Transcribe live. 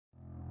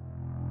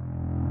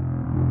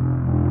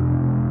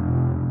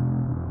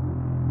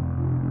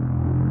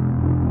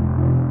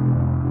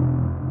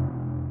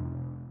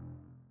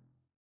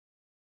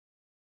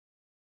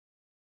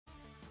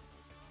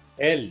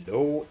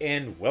Hello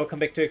and welcome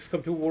back to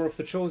XCOM2 War of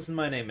the Chosen.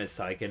 My name is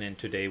Syken and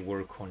today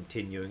we're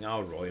continuing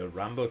our Royal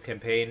Rumble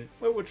campaign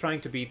where we're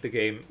trying to beat the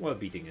game, well,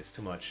 beating is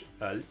too much,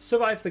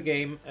 survive the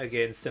game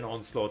against an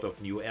onslaught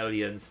of new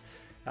aliens.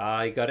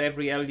 I got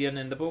every alien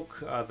in the book,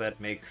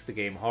 that makes the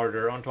game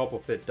harder. On top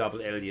of it,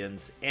 double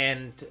aliens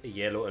and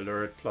yellow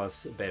alert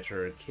plus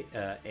better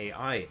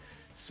AI.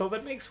 So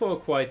that makes for a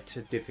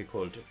quite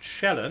difficult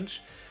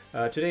challenge.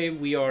 Today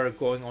we are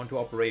going on to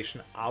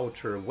Operation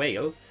Outer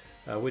Whale.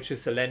 Which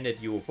is a landed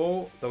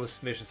UFO.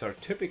 Those missions are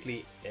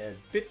typically a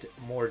bit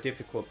more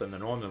difficult than the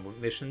normal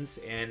missions,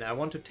 and I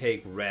want to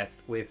take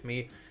Wrath with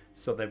me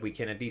so that we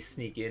can at least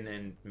sneak in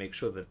and make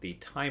sure that the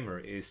timer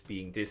is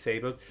being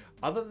disabled.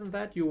 Other than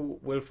that, you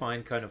will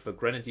find kind of a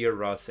Grenadier,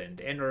 Russ,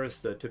 and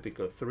Enders, the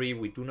typical three.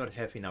 We do not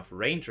have enough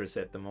Rangers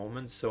at the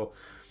moment, so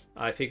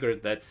I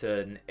figured that's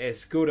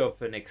as good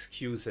of an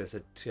excuse as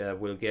it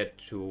will get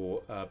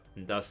to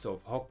dust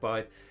off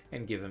Hogbite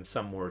and give him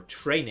some more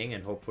training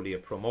and hopefully a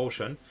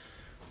promotion.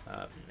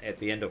 At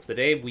the end of the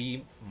day,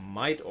 we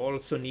might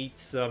also need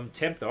some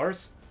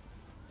Templars,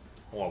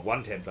 or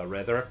one Templar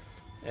rather,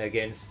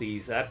 against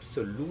these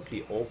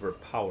absolutely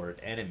overpowered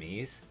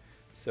enemies.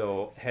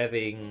 So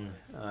having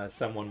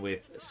someone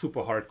with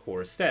super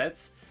hardcore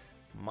stats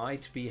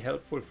might be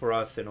helpful for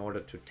us in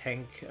order to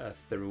tank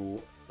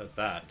through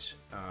that.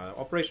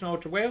 Operation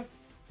Outer Whale,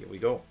 here we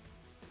go.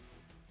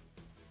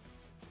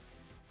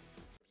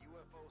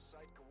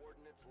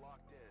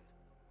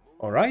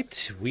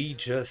 Alright, we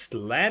just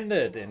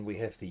landed and we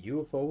have the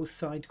UFO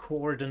site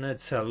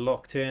coordinates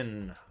locked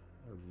in,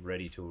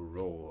 ready to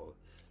roll.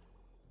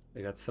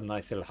 We got some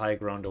nice little high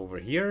ground over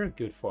here,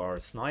 good for our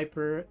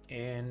sniper,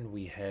 and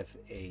we have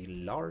a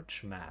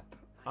large map.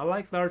 I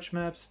like large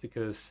maps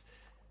because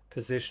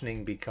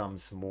positioning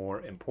becomes more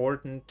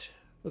important.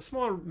 The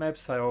small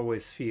maps I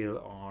always feel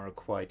are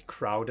quite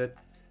crowded.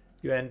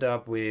 You end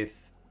up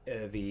with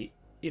the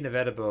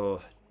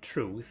inevitable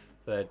truth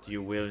that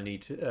you will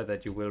need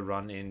that you will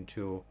run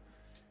into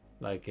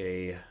like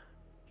a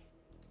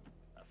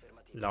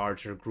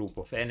larger group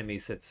of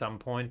enemies at some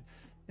point,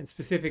 and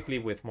specifically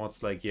with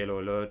mods like Yellow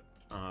Alert,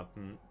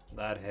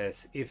 that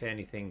has, if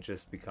anything,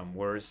 just become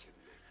worse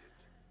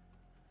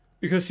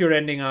because you're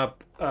ending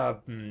up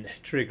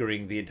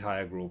triggering the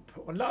entire group.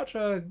 On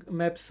larger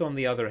maps, on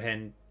the other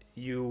hand,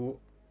 you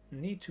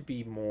need to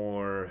be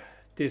more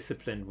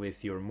disciplined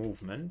with your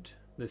movement.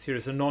 This here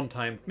is a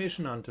non-timed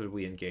mission until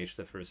we engage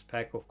the first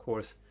pack, of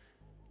course.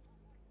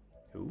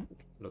 Ooh,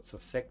 lots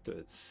of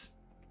sectoids.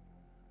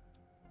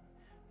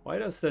 Why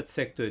does that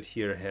sectoid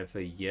here have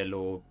a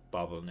yellow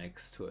bubble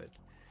next to it?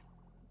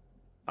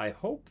 I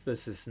hope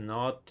this is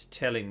not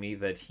telling me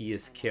that he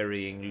is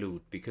carrying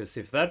loot, because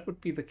if that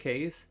would be the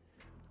case,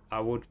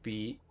 I would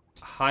be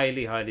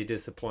highly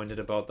disappointed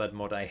about that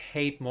mod. I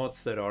hate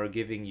mods that are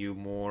giving you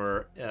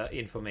more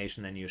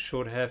information than you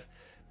should have.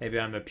 Maybe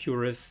I'm a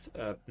purist,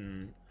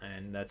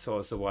 and that's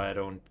also why I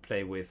don't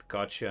play with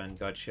gotcha and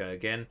gotcha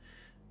again.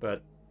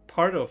 But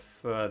part of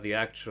the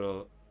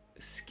actual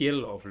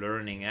skill of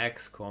learning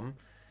XCOM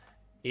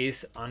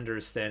is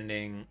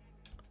understanding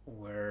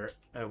where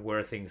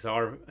things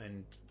are,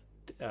 and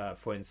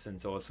for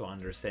instance, also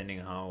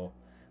understanding how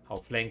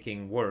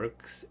flanking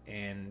works.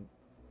 And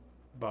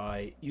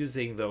by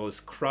using those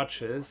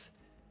crutches,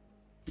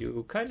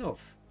 you kind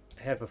of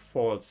have a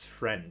false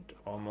friend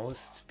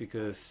almost,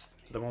 because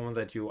the moment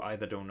that you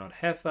either do not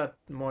have that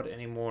mod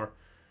anymore,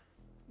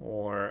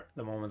 or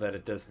the moment that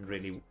it doesn't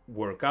really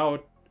work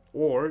out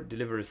or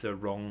delivers the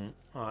wrong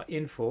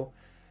info,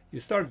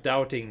 you start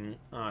doubting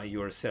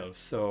yourself.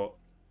 So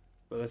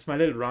well, that's my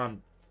little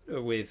rant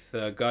with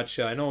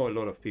Gotcha. I know a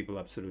lot of people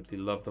absolutely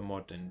love the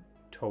mod and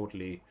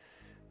totally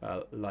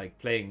like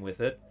playing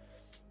with it,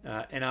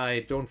 and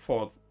I don't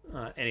fault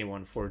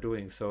anyone for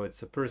doing so.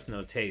 It's a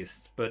personal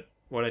taste, but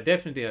what I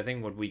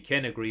think what we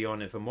can agree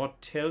on, if a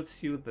mod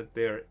tells you that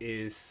there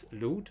is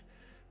loot,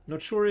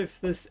 not sure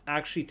if this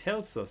actually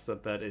tells us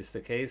that that is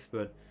the case,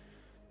 but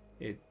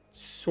it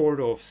sort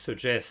of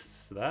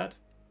suggests that.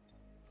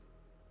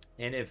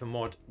 And if a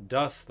mod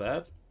does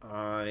that,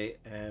 I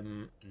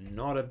am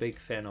not a big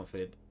fan of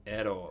it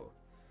at all.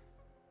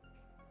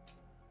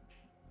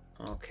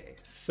 Okay,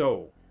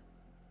 so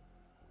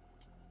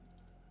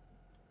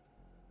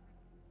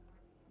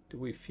do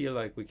we feel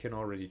like we can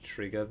already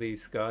trigger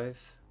these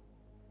guys?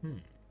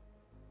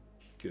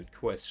 Good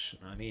question.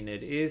 I mean,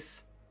 it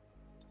is,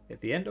 at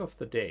the end of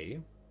the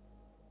day,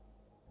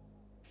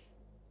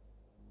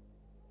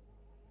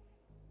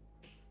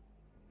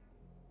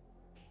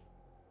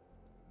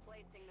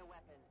 placing the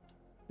weapon.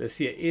 This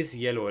here is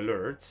Yellow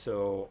Alert,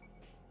 so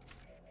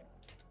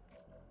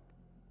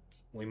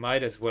we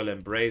might as well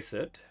embrace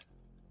it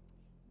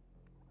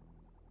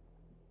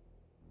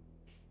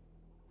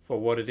for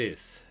what it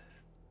is.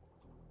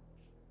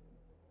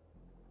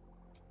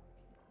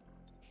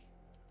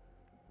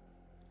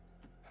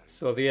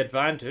 So the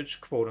advantage,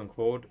 quote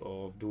unquote,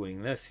 of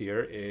doing this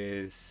here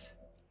is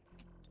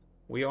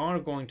we are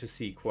going to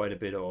see quite a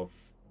bit of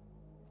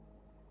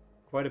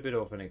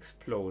an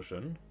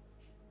explosion.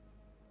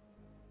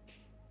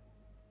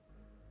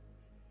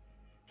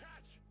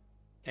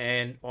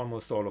 And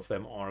almost all of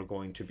them are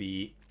going to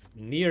be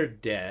near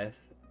death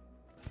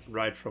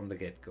right from the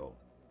get-go.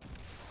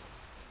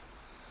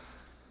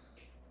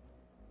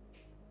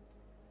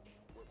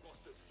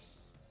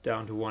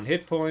 Down to 1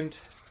 hit point.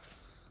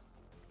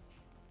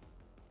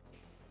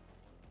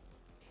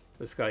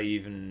 This guy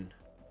even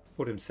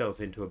put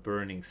himself into a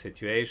burning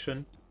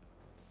situation.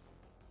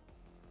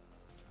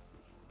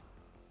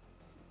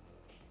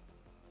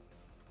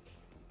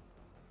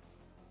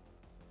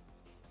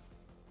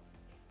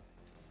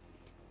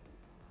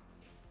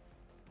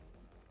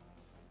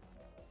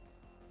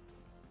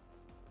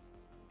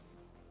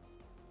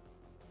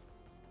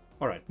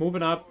 Alright,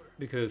 moving up,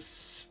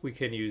 because we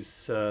can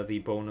use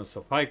the bonus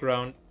of high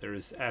ground. There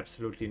is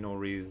absolutely no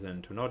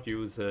reason to not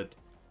use it.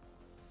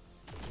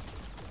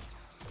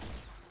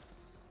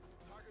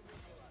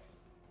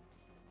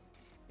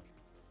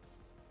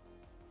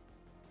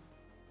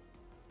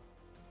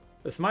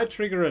 This might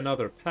trigger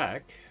another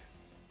pack.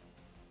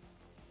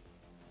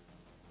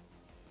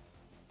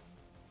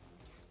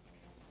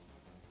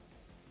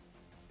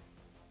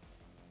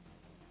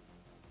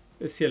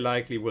 This here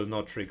likely will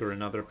not trigger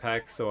another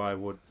pack, so I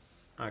would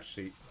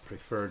actually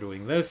prefer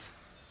doing this.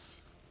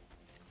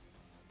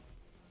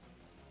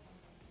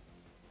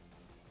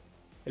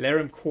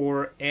 Elarium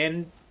core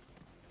and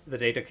the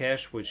data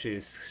cache, which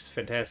is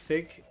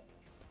fantastic.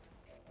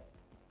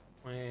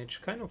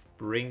 Which kind of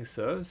brings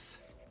us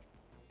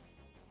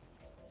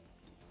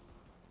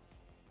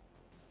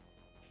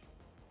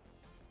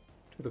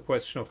to the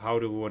question of how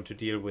do we want to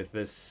deal with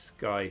this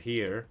guy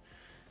here.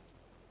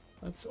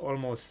 That's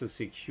almost a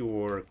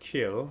secure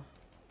kill.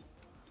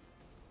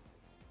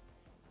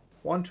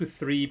 1 to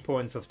 3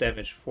 points of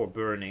damage for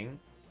burning.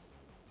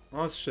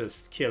 Let's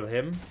just kill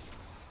him.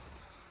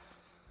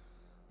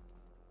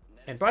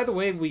 And by the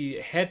way, we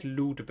had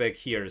loot back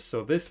here,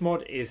 so this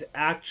mod is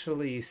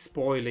actually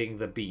spoiling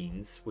the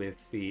beans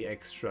with the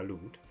extra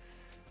loot.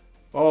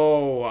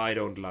 Oh, I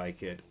don't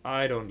like it.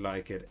 I don't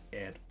like it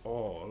at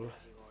all.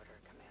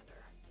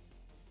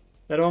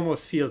 That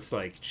almost feels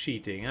like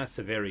cheating. That's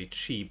a very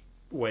cheap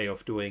way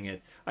of doing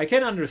it. I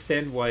can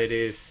understand why it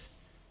is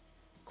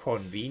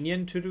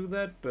convenient to do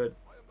that, but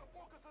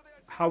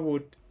how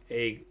would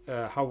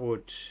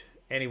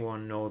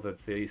anyone know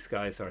that these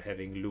guys are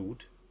having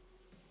loot?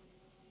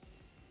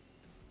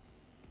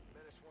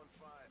 Menace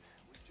 1-5,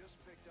 we just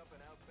picked up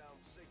an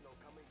outbound signal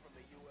coming from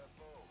the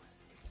UFO.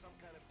 It's some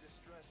kind of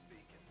distress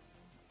beacon.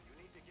 You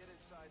need to get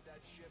inside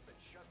that ship and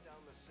shut down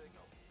the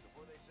signal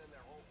before they send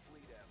their whole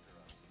fleet after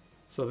us.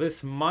 So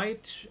this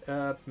might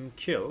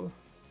kill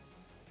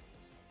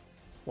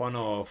one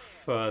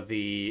of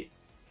the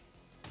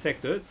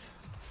sectors.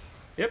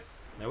 Yep,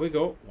 there we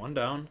go. One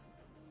down.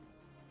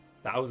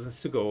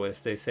 Thousands to go,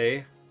 as they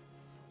say.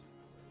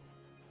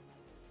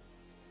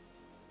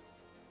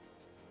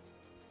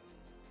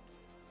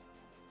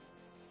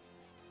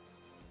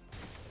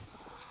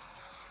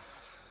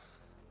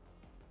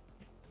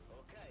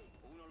 Okay,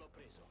 uno l'ho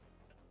preso.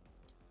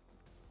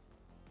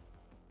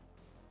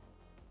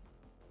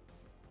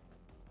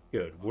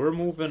 Good. We're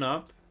moving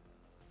up.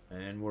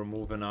 And we're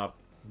moving up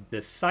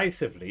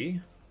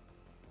decisively.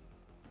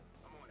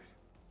 I'm on it.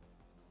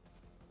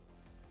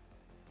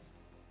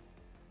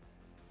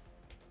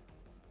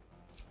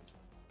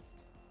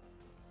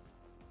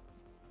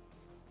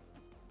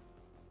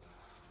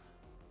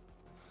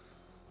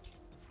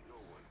 No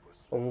one was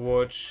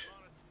Overwatch.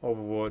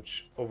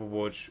 Overwatch.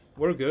 Overwatch.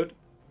 We're good.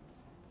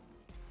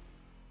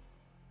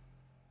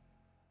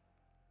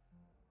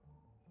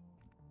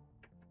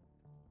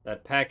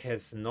 That pack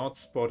has not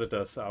spotted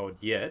us out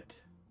yet.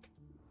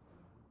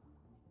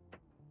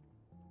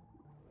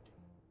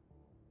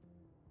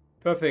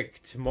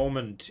 Perfect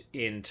moment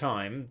in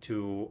time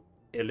to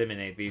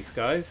eliminate these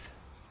guys.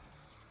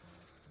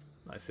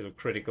 Nice little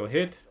critical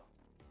hit.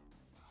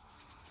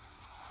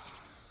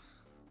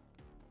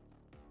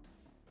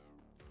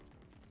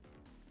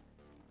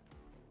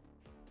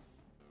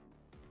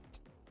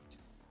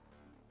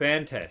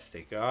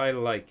 Fantastic. I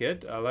like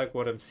it. I like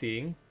what I'm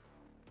seeing.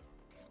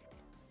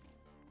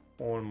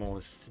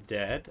 Almost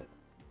dead.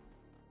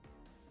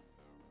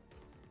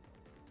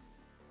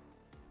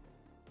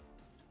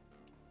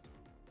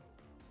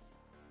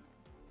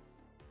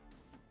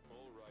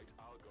 all right,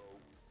 I'll go.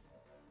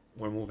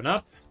 We're moving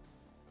up.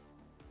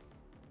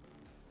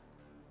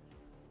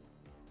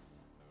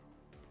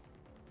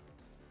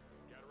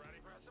 Get ready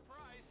for a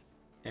surprise.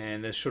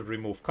 And this should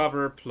remove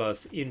cover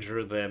plus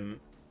injure them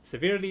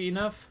severely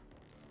enough.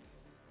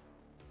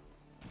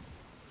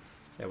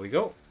 There we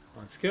go.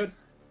 That's good.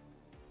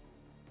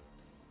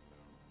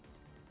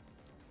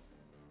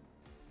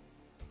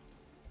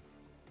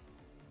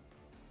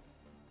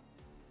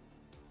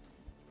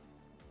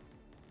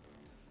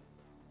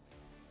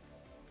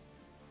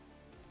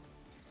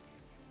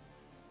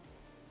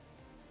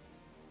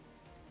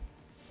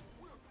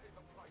 We'll pay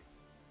the price.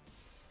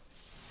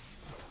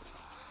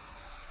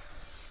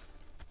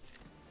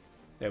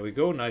 There we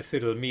go. Nice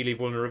little melee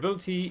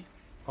vulnerability.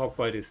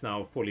 Hawkbite is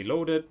now fully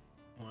loaded,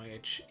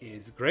 which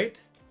is great.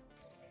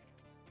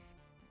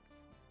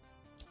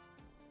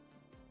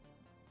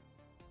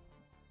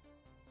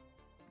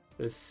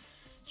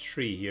 This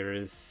tree here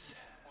is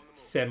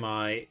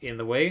semi in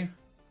the way.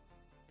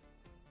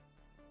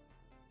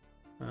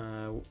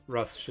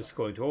 Russ just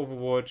going to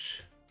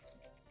Overwatch.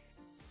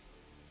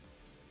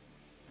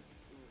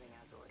 Moving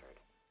as ordered.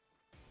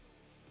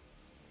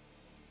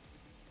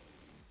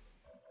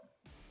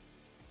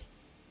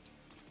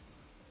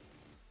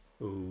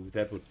 Ooh,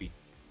 that would be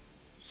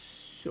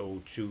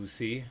so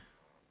juicy.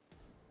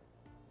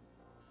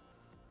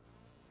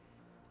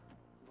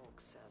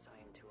 Volk says I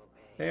am to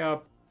obey. They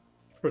are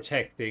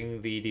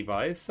protecting the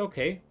device.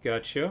 Okay,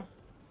 gotcha.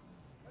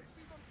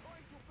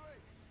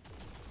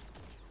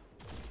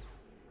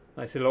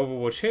 Nice little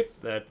Overwatch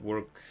hit. That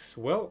works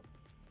well.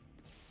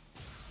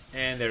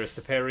 And there's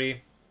the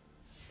parry.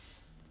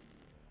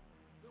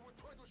 They were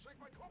trying to shake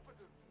my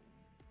confidence.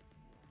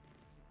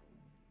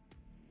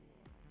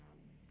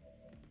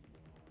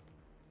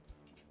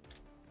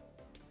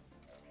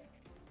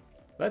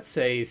 Let's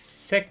say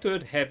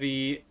sectoid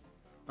heavy.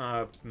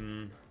 A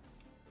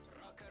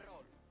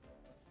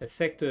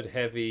sectoid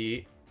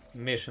heavy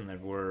mission that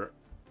we're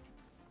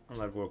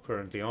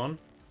currently on.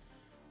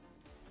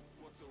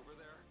 What's over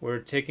there? We're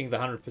taking the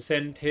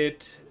 100%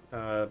 hit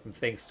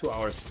thanks to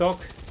our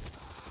stock.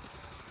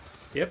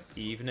 Yep,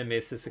 even a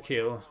miss is a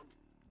kill.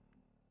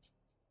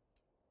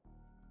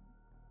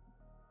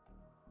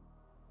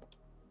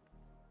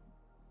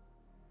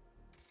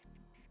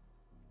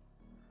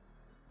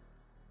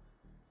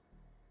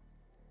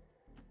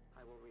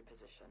 I will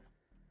reposition.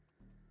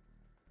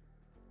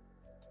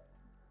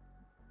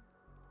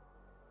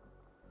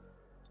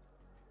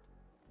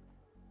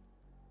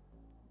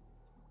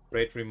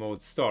 Great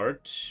remote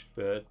start,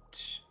 but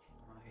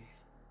I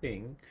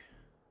think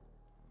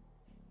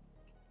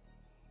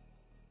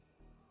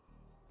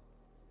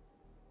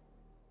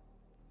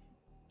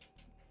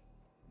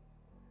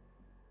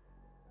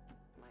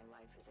My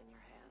life is in your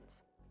hands.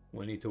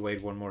 we'll need to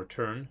wait one more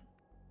turn.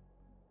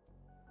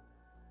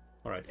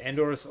 Alright,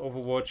 Andor's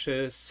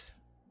overwatches.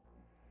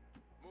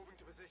 Moving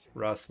to position.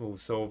 Russ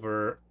moves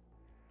over,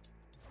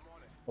 I'm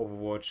on it.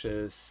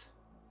 overwatches.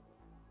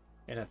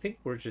 And I think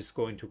we're just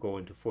going to go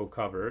into full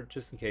cover,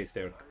 just in case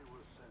they're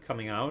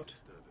coming out.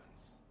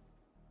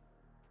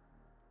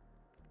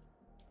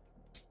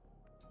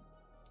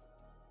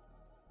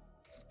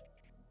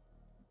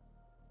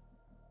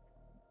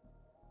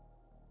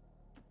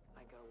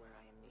 I go where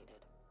I am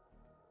needed.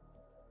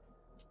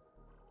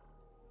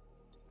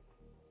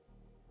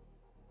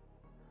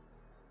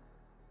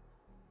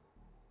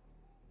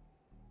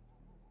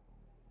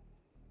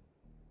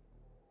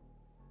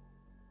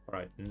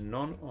 Alright,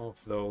 none of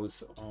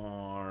those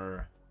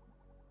are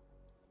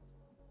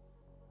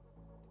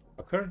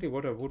currently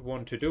what I would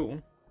want to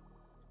do.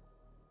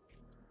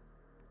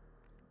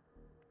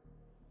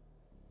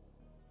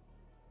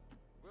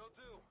 Will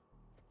do.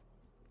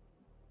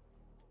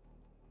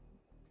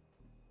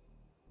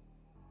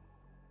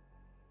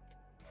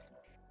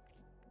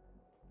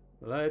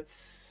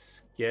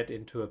 Let's get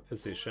into a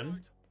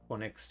position for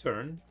next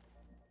turn.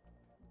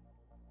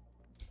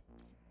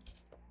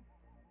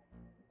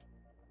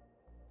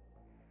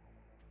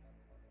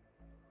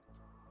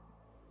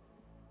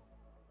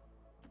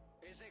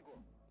 Is equal.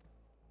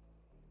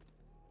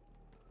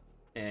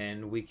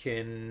 And we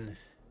can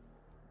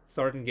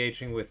start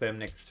engaging with them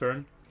next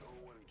turn. No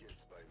one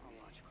gets by I'll me.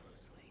 watch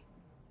closely.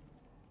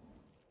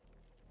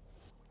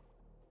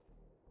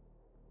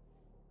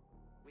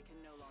 We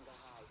can no longer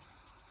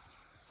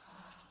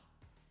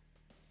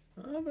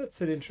hide.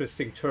 That's an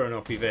interesting turn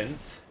of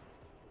events.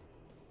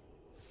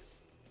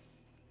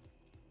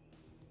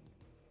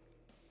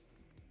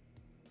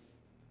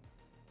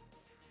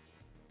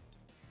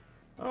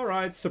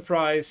 Alright,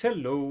 surprise,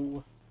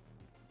 hello.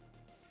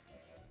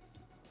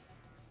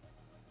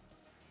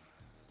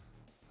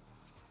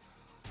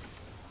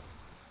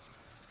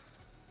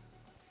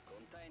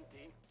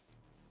 Contenti.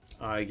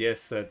 I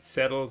guess that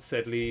settles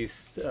at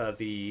least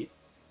the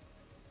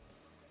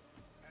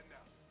And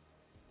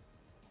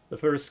now.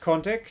 first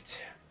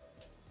contact.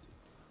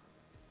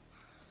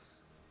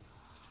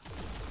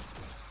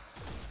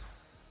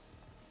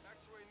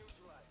 X-ray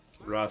neutralized.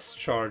 Russ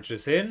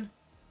charges in.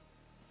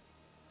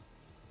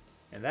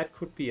 And that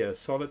could be a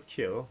solid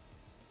kill.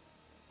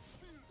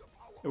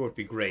 It would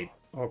be great.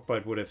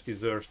 Hawkbite would have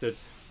deserved it.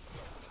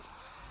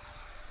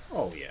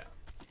 Oh yeah.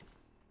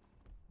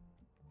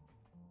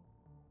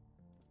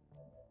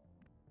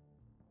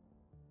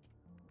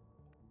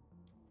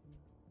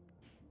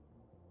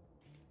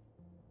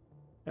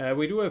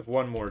 We do have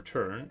one more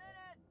turn.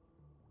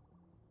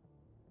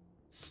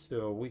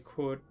 So we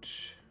could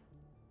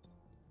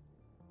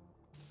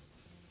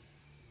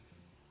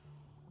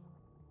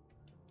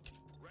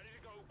Ready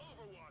to go.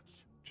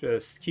 Overwatch.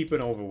 just keep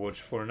an overwatch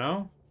for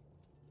now.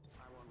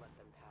 I won't let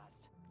them pass.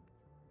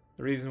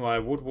 The reason why I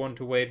would want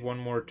to wait one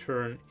more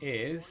turn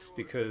is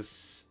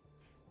because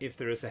if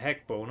there is a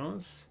hack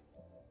bonus,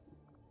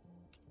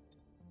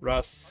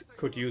 Russ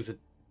could use it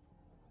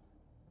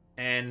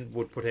and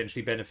would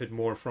potentially benefit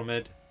more from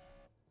it.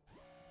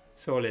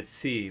 So let's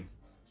see.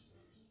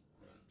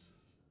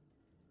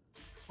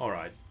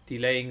 Alright,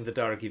 delaying the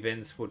dark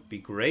events would be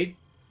great.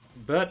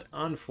 But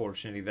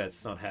unfortunately,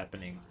 that's not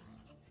happening.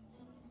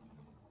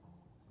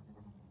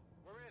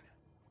 We're in.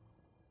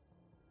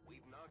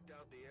 We've knocked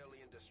out the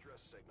alien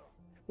distress signal.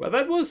 Well,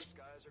 that was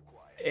Skies are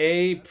quiet.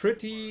 a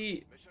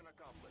pretty Mission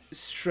accomplished.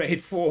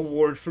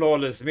 straightforward,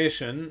 flawless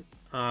mission.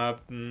 A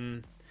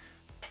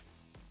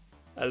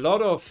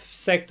lot of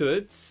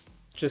sectoids,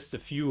 just a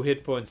few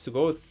hit points to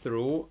go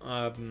through.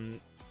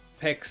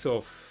 Packs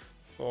of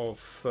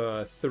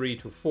 3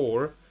 to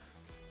 4.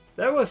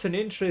 That was an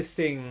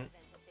interesting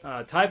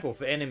type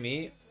of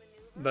enemy,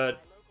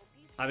 but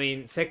I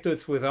mean,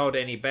 sectoids without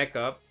any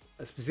backup,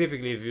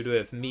 specifically if you do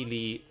have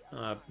melee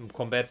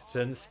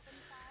combatants,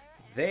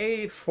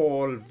 they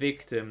fall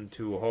victim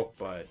to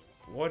Hogbite.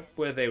 What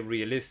were they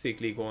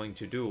realistically going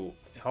to do?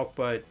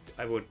 Hogbite,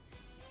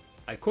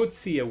 I could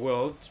see a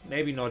world,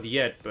 maybe not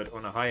yet, but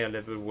on a higher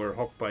level where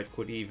Hogbite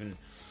could even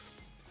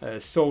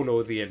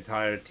solo the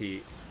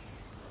entirety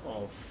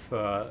of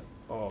the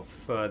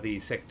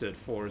sectoid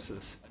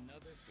forces.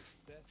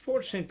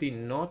 Fortunately,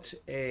 not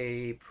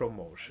a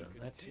promotion.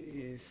 That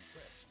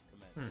is...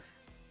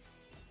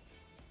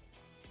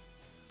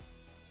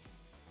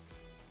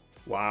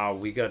 Wow,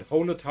 we got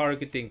holo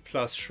targeting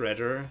plus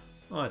shredder.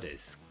 Oh, that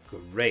is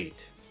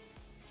great.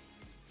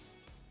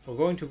 We're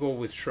going to go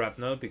with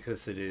shrapnel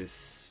because it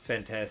is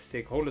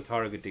fantastic. Holo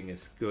targeting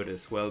is good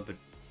as well, but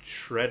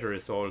shredder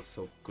is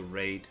also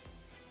great.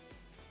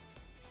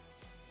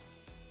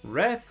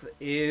 Wrath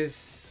is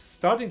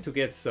starting to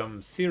get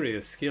some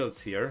serious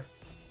skills here.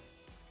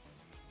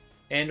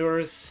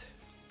 Endors,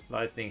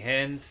 lightning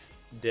hands,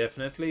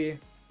 definitely.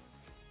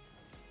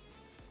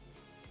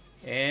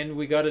 And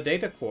we got a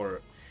data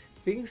core.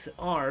 Things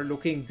are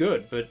looking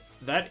good, but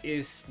that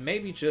is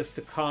maybe just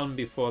the calm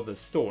before the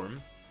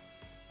storm.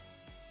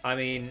 I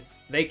mean,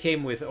 they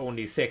came with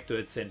only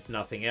sectoids and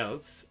nothing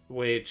else,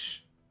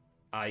 which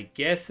I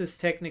guess is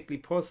technically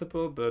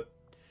possible, but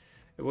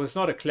it was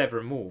not a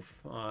clever move.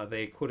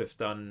 They could have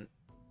done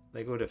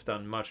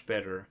much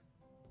better.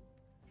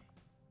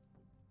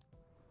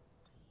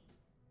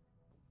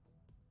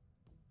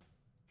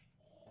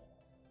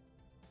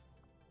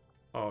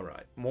 All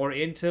right, more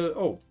intel.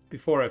 Oh,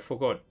 before I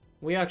forgot,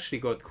 we actually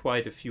got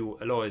quite a few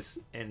alloys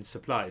and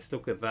supplies.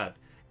 Look at that,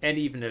 and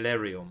even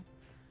Elerium.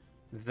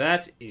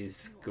 That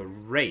is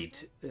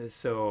great.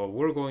 So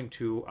we're going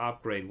to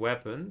upgrade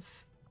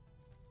weapons.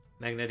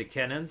 Magnetic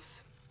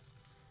cannons.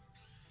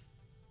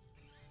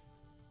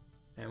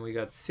 And we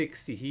got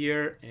 60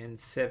 here and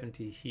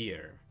 70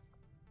 here.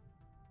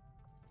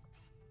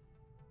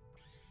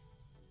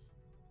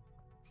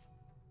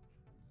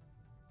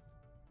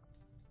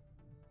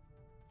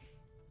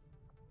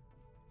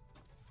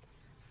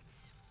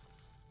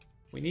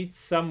 We need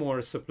some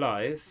more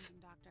supplies.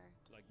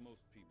 Like most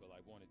people, I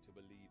wanted to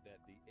believe that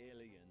the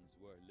aliens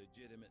were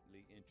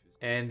legitimately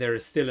interested. And there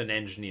is still an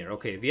engineer.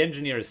 Okay, the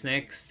engineer is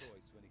next.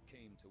 When it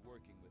came to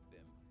working with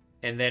them,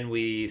 And then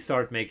we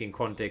start making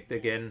contact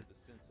again.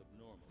 the sense of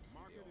normal.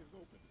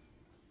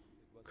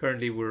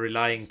 Currently we're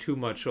relying too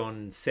much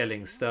on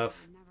selling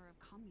stuff. Never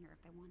have come here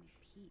if they wanted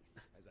peace.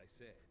 As I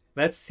said,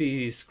 That's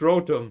the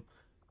scrotum,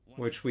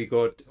 which we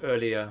got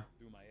earlier.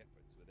 through my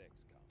efforts with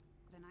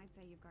XCOM, Then I'd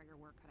say you've got your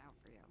work cut out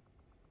for you.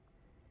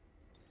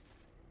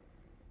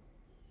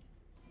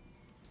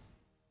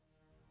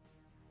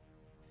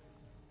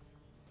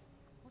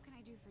 What can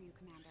I do for you,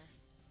 Commander?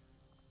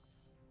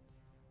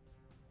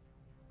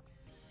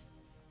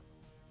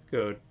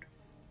 Good.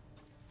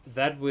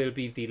 That will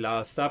be the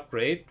last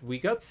upgrade. We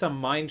got some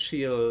mine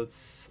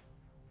shields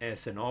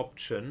as an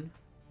option.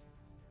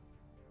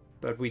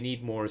 But we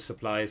need more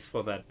supplies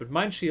for that. But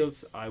mine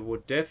shields, I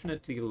would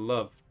definitely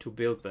love to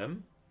build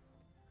them.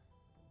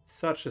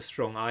 Such a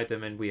strong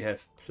item, and we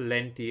have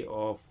plenty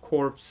of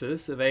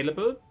corpses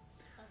available.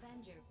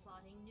 Avenger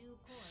plotting new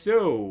course.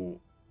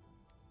 So,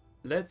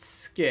 let's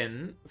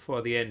scan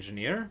for the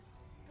engineer.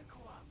 The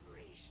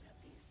cooperation of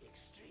these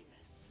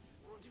extremists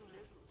will do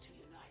little to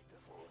unite the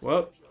forces Well,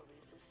 of your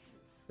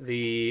resistance.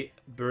 the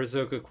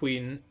Berserker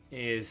Queen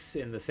is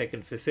in the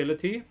second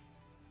facility.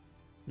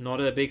 Not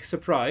a big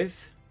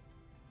surprise.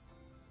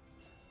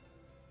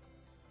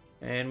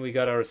 And we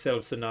got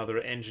ourselves another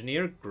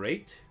engineer.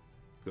 Great.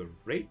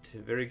 Great.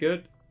 Very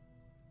good.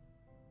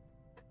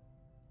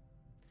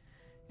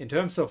 In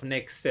terms of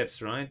next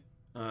steps, right?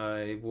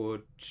 I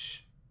would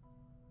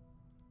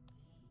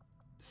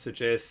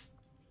suggest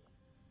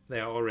they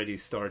are already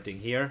starting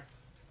here.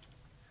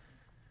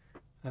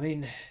 I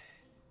mean...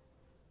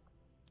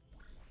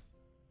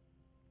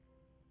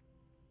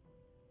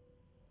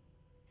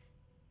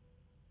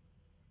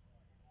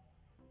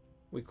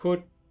 we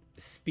could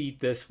speed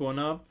this one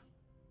up.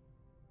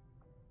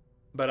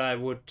 But I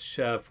would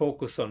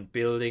focus on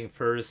building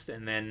first,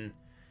 and then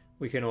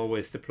we can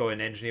always deploy an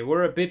engineer.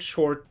 We're a bit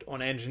short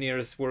on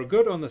engineers. We're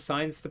good on the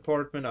science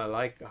department. I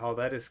like how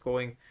that is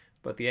going,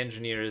 but the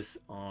engineers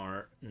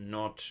are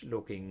not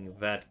looking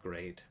that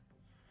great.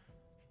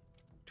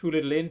 Too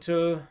little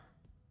intel.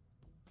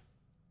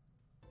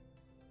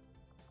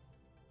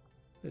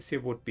 This here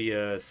would be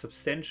a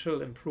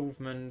substantial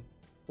improvement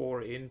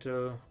for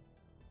intel.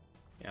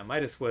 Yeah,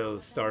 might as well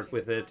start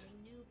with it.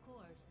 Plotting new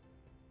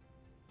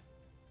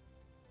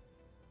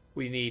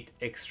We need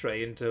extra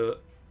intel.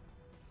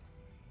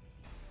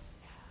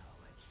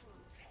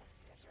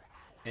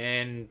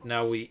 And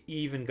now we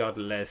even got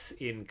less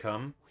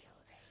income.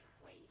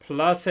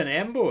 Plus an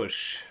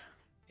ambush.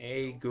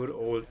 A good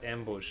old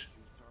ambush.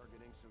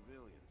 Targeting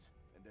civilians,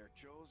 and their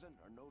chosen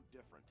are no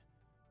different.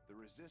 The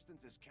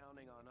resistance is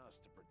counting on us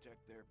to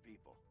protect their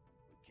people.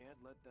 We can't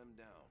let them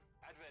down.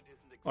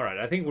 All right,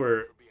 I think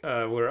we're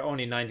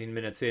only 19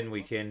 minutes in.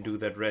 We can do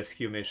that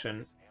rescue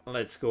mission.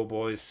 Let's go,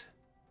 boys.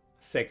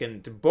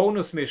 Second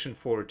bonus mission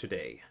for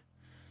today.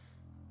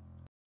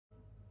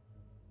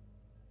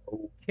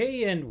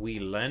 Okay, and we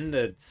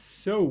landed.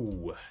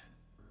 So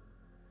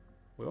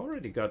we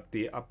already got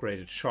the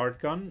upgraded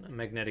shotgun, a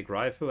magnetic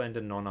rifle, and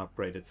a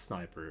non-upgraded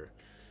sniper.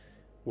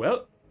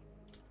 Well,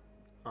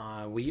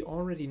 we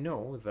already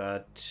know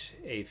that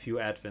a few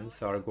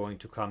advents are going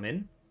to come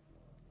in.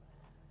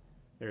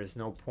 There is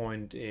no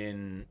point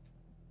in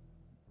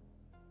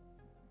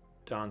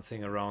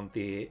dancing around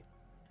the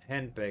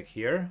handbag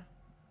here.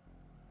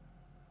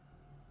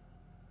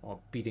 Or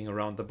beating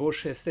around the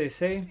bush, as they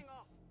say.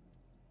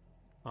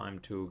 Time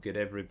to get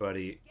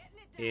everybody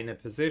in a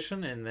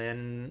position, and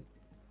then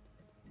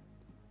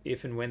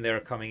if and when they're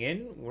coming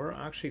in, we're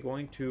actually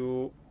going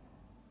to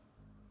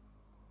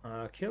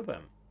kill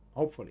them,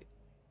 hopefully.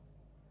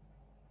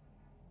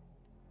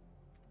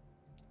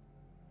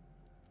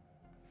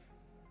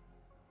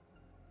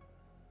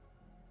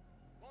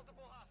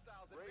 Multiple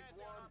hostiles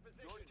advancing on our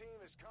position. Your team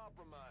is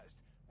compromised.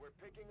 We're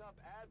picking up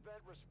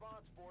Advent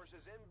response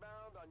forces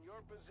inbound on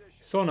your position.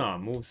 Sonar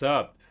moves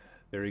up.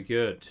 Very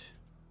good.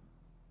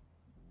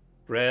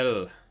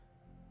 Grell.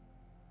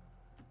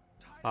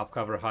 Half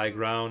cover, high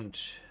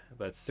ground.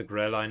 That's the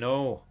Grell I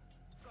know.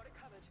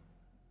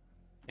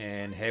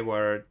 And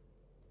Hayward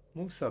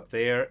moves up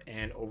there.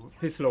 And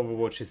pistol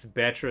overwatch is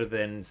better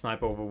than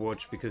sniper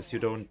overwatch because you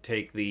don't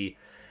take the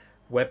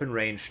weapon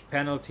range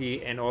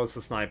penalty, and also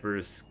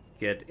snipers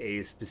get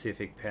a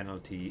specific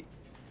penalty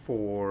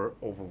for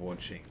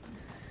overwatching.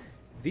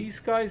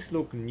 These guys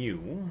look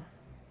new,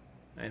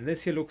 and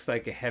this here looks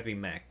like a heavy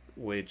mech,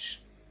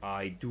 which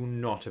I do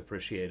not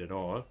appreciate at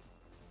all.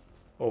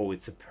 Oh,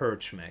 it's a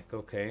perch mech,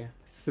 okay.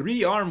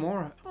 3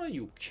 armor? Are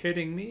you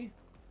kidding me?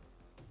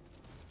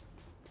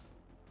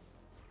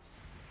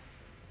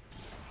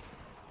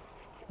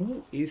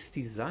 Who is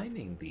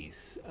designing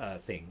these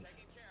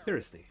things?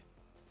 Seriously.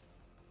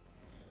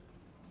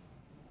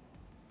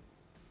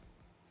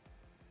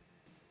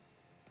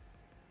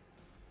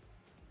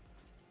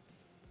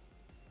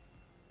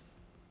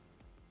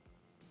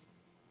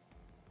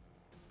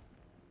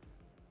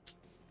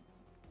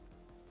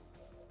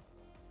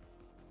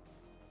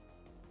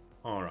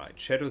 Alright,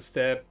 Shadow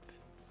Step.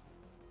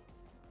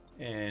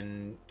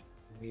 And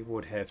we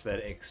would have that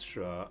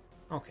extra.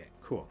 Okay,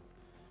 cool.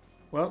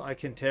 Well, I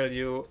can tell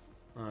you...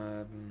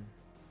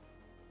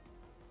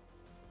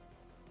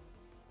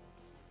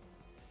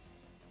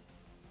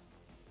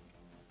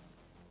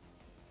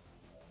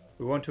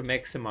 we want to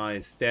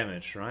maximize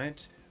damage,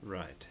 right?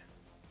 Right.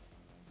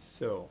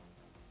 So...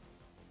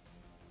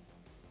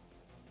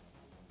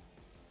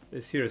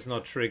 this here is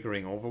not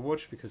triggering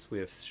Overwatch because we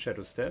have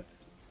Shadow Step.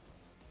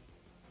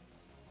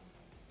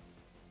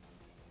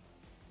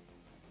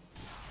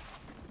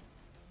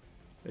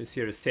 This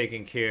here is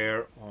taking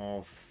care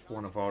of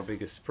one of our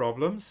biggest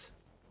problems.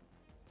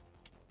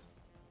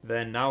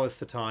 Then now is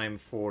the time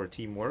for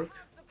teamwork.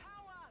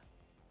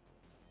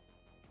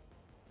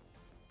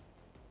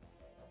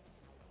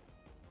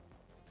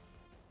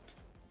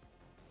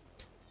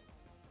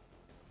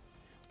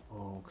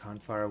 Oh,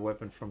 can't fire a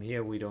weapon from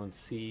here. We don't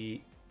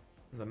see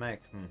the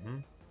mech.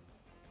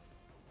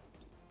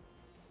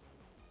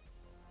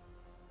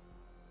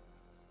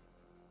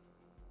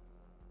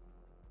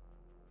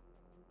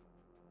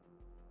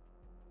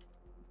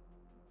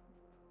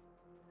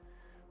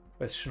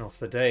 Question of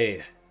the day.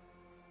 I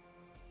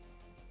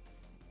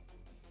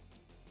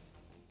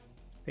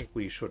think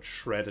we should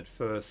shred it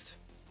first.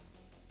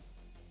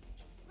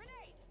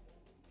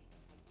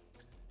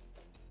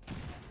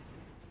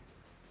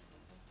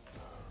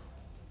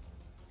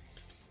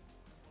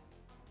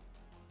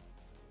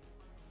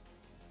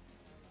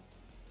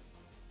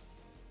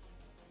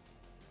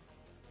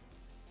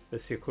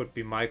 This here could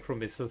be micro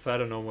missiles. I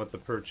don't know what the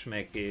Perch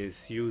mech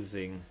is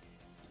using.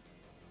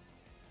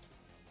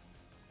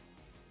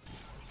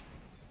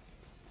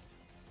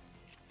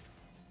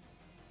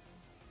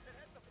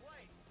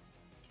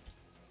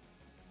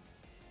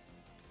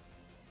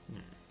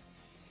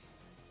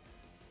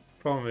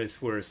 Problem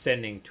is we're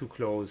standing too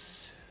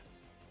close,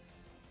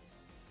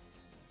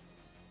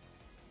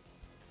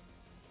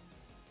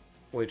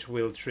 which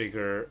will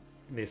trigger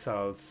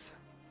missiles.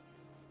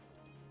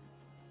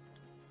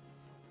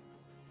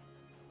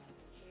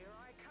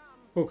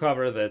 Full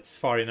cover, that's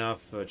far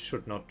enough. It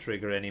should not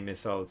trigger any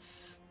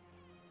missiles.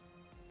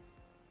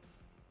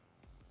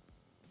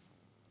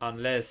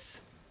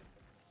 Unless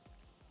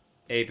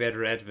a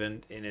better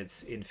advent in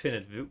its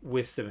infinite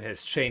wisdom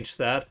has changed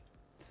that.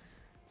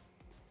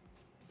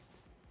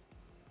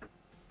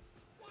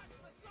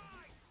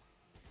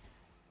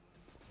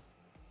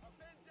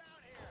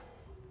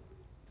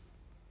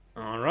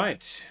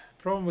 Alright,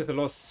 problem with the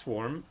Lost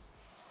Swarm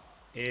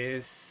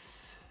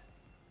is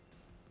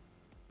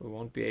we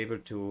won't be able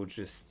to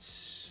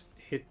just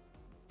hit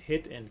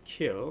and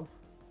kill.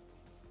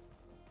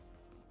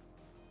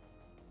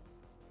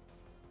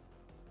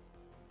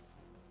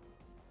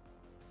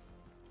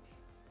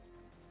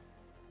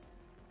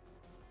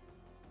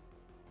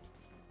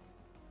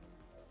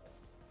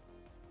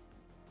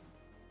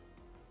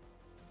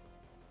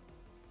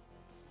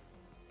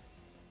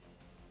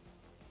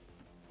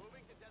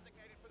 Moving to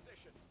designated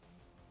position.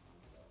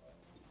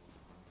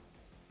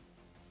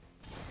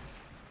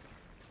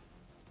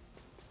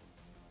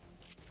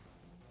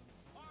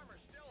 Armor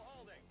still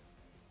holding.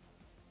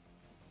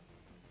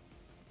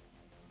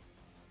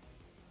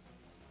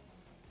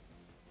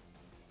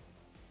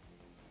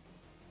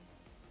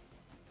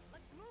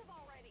 Let's move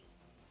already.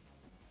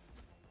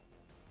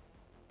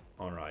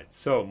 Alright,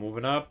 so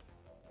moving up.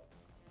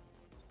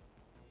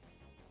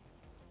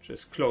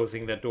 Just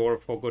closing that door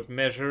for good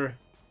measure.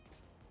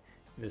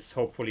 This is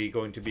hopefully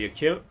going to be a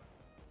kill.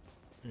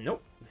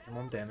 Nope,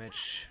 minimum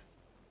damage.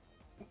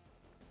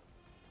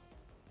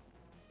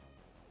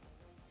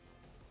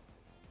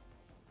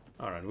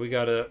 Alright, we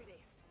got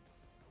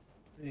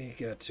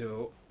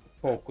to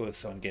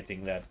focus on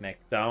getting that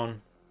mech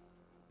down.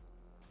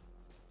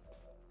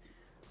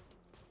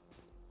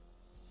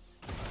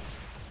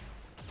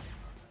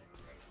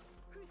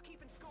 Who's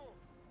keeping score?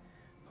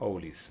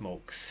 Holy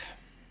smokes.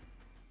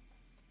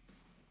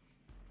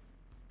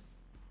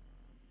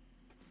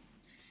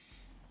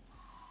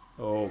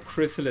 Oh,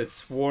 Chrysalid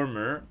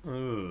Swarmer.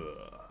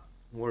 Ugh.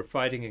 We're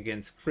fighting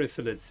against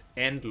Chrysalids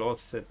and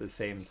Lost at the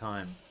same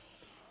time.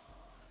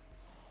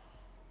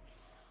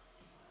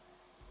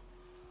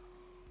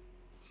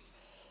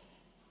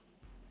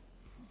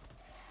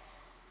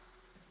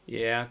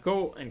 Yeah,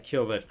 go and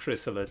kill that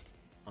Chrysalid.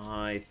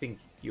 I think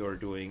you're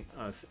doing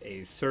us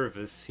a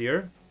service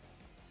here.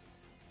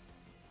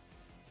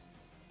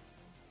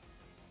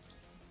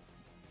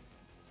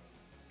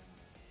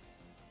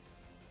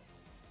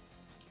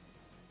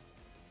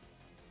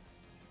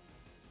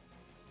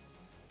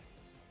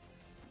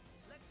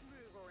 Let's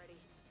move already.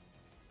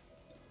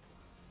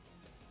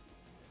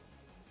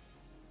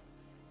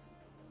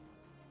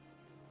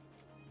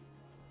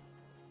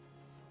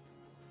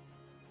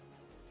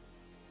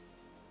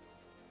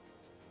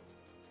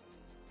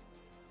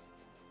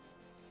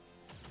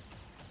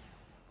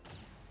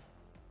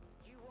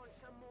 You want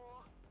some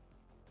more?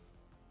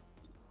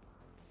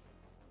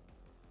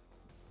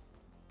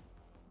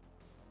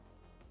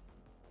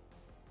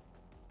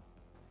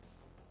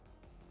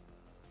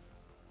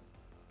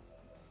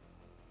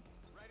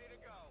 Ready to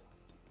go.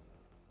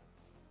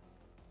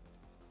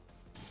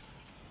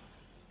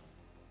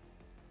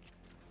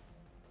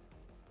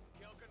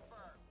 Kill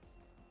confirmed.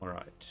 All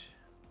right.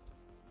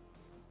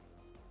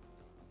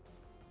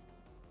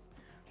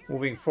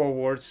 Moving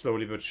forward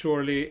slowly but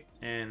surely,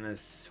 and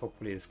this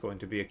hopefully is going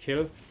to be a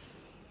kill.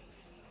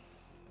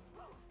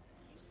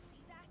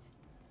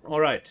 All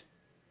right.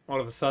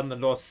 All of a sudden the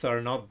losses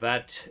are not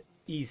that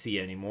easy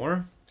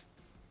anymore.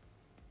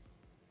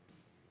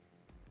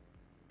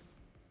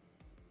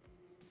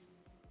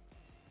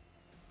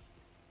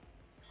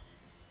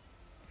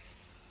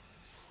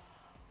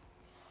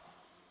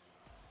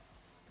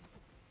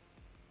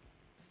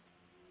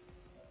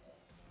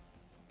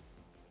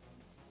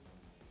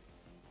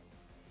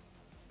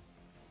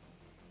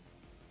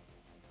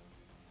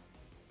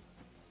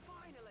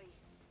 Finally.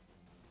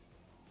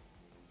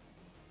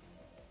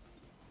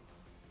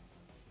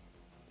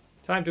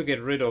 Time to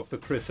get rid of the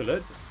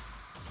Chrysalid.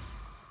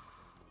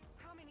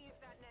 How many is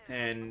that now?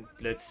 And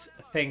let's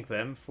thank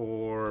them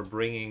for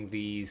bringing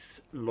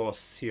these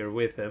loss here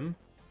with him.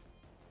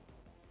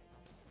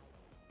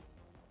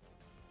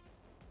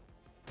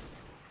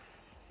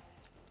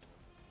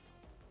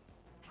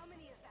 How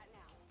many is that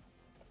now?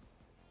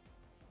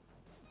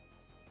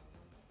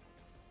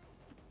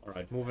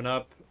 Alright, moving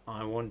up.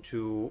 I want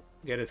to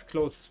get as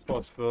close as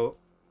possible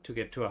to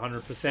get to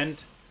 100%.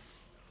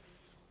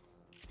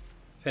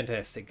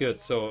 Fantastic,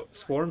 good. So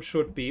Swarm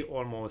should be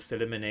almost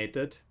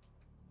eliminated.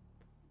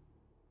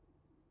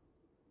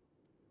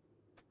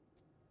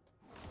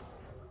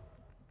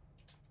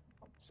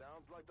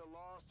 Sounds like the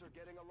Lost are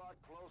getting a lot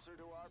closer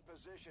to our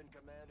position,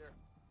 Commander.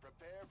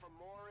 Prepare for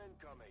more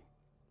incoming.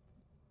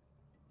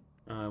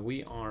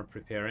 We are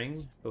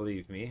preparing,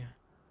 believe me.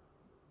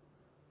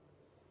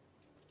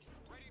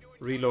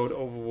 Reload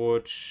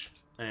Overwatch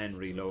and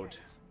reload.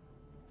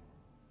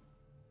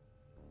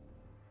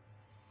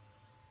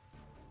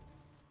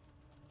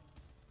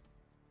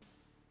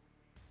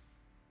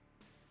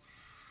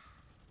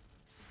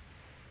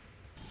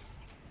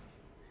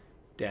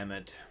 Damn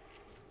it.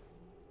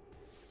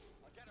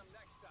 I'll get 'em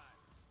next time.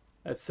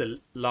 That's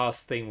the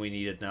last thing we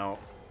needed now.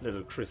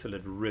 Little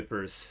Chrysalid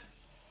rippers.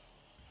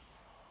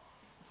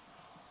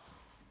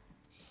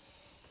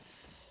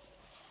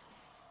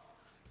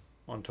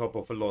 On top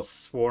of a lost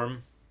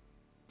swarm.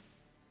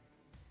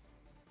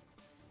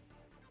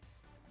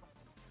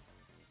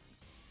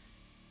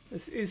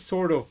 This is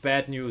sort of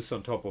bad news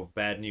on top of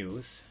bad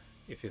news,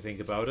 if you think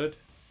about it.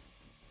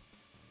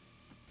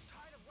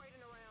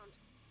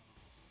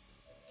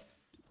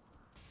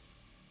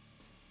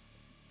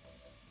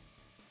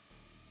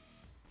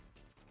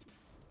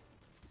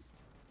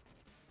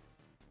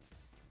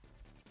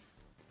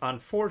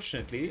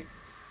 Unfortunately,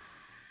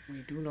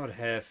 we do not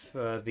have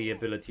the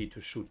ability to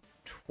shoot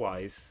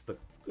twice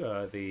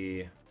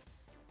the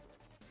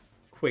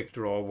quick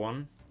draw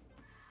one.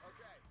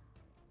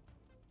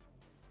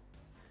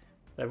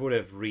 That would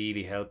have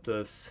really helped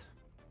us.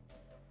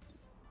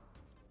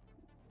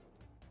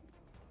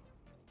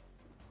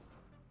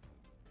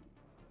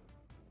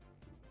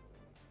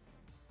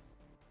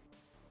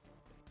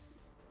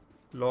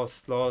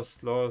 Lost.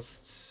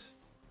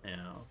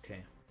 Yeah,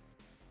 okay.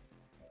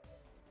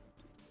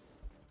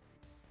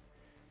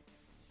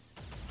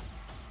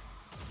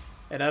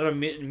 And I don't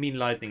mean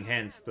lightning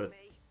hands, but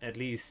at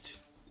least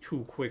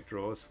 2 quick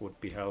draws would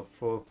be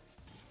helpful.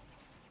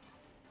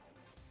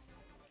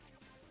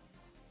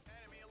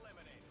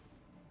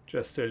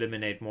 Just to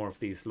eliminate more of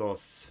these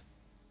loss.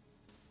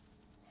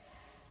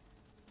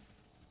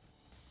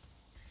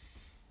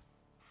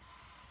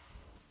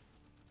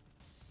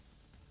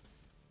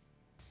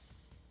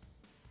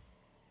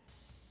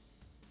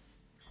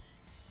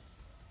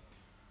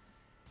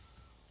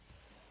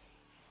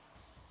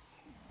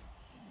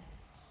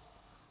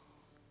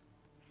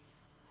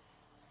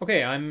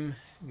 Okay, I'm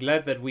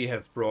glad that we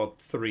have brought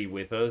 3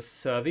 with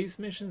us. These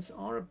missions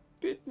are a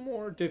bit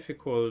more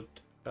difficult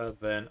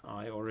than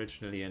I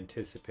originally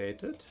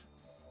anticipated.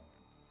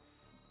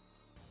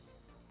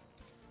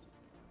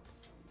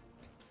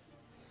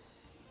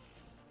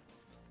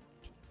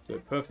 So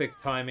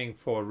perfect timing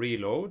for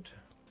reload.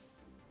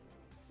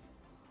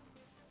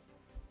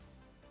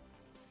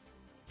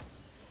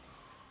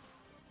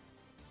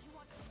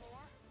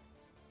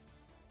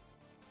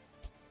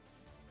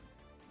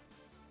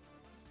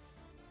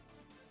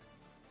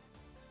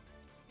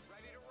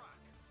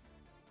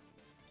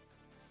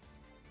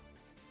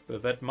 So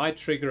that might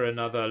trigger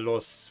another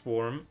lost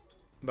swarm,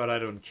 but I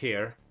don't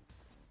care.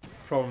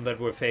 Problem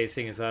that we're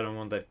facing is I don't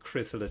want that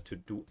chrysalid to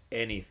do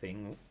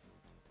anything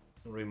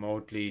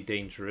remotely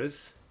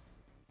dangerous.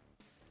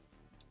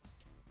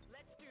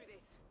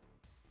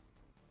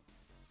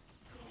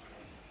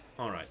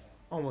 Alright,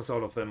 almost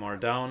all of them are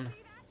down.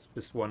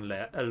 Just one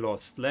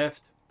lost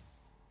left.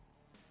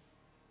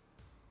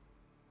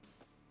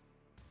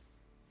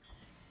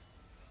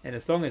 And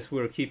as long as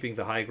we're keeping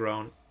the high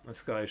ground,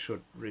 this guy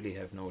should really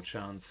have no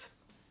chance.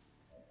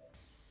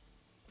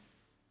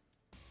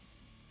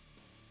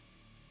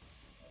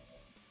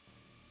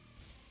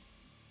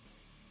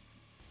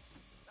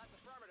 That's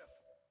affirmative.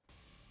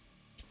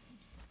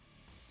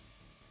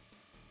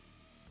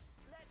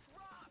 Let's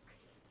rock.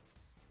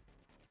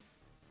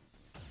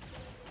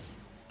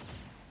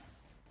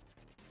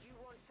 You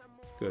want some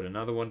more? Good,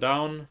 another one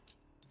down.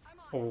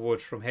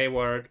 Overwatch from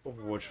Hayward,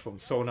 Overwatch from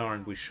Sonar,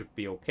 and we should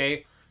be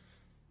okay.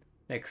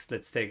 Next,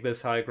 let's take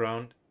this high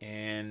ground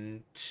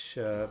and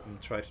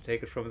try to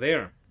take it from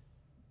there.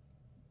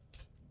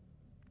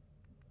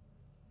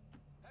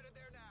 Headed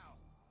there now.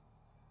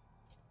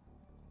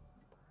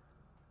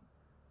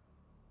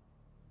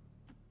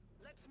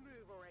 Let's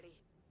move already.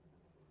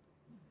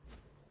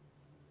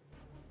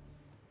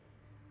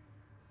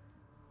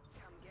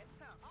 Come get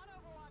some. On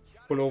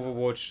Overwatch. Full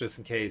Overwatch just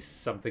in case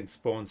something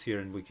spawns here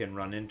and we can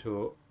run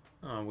into.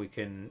 We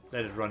can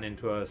let it run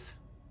into us.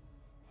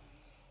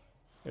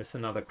 There's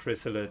another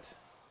chrysalid.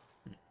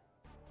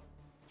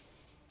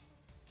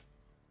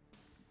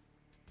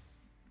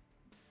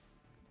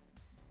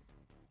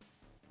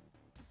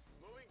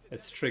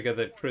 Let's trigger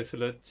that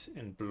chrysalid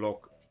and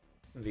block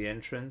the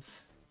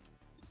entrance.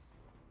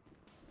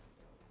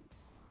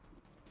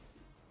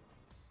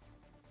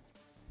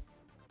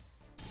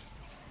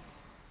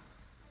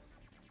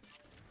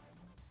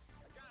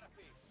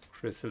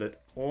 Chrysalid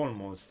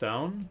almost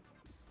down.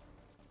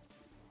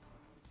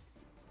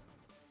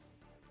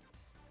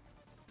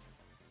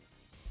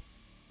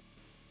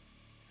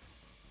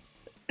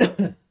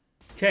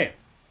 Okay.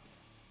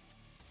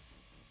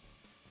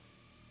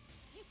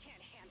 You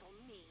can't handle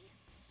me.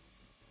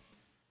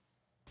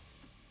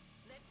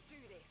 Let's do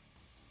this.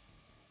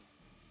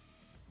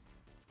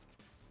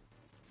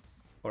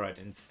 Alright,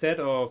 instead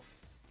of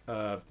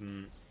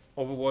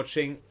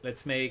overwatching,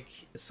 let's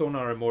make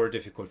Sonar a more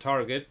difficult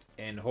target,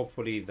 and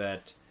hopefully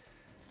that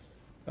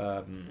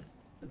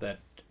that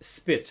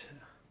spit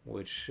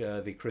which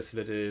the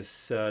chrysalid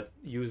is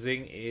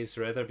using is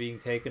rather being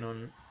taken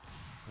on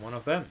one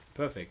of them.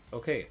 Perfect.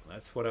 Okay,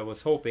 that's what I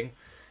was hoping.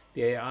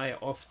 The AI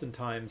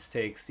oftentimes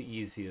takes the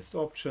easiest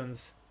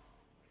options.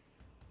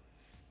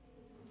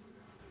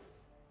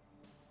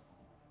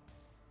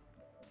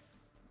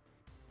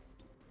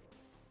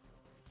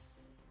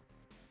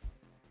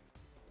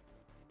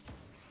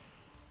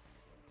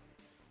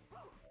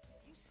 Whoa,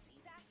 you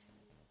see that?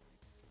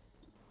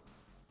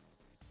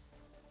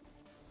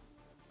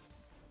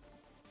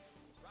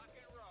 Rock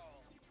and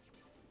roll.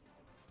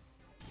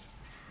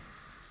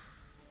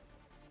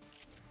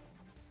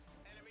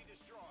 Enemy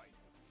destroyed.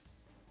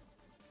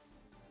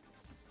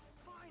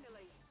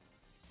 Finally.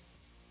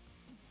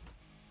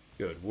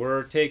 Good.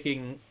 We're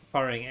taking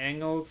firing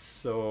angles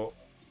so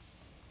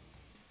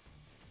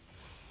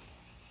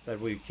that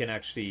we can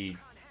actually Can't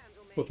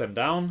handle me. put them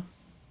down.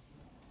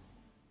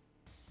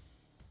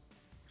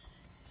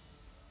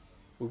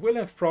 We will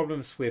have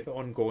problems with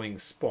ongoing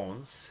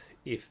spawns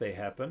if they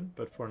happen,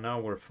 but for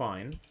now we're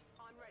fine.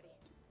 I'm ready.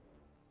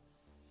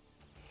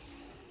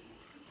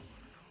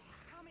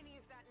 How many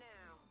is that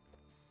now?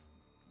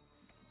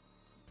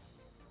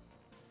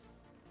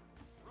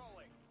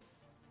 Rolling.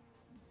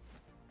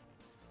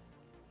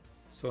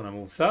 Sona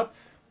moves up.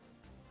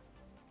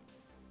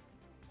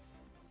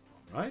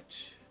 Right.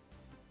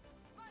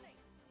 Running.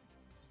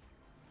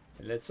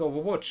 And let's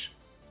overwatch.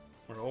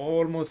 We're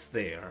almost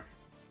there.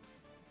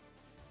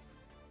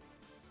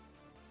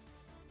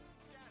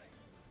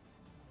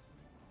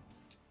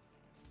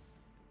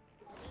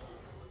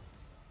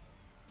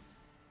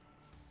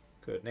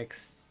 Good.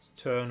 Next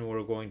turn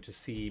we're going to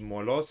see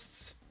more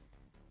losts.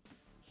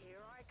 Here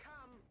I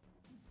come.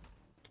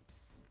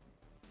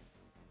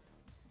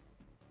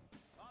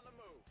 On the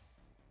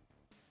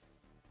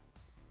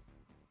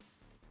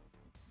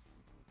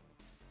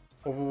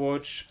move.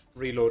 Overwatch,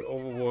 reload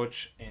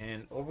Overwatch,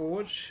 and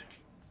Overwatch.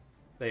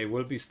 They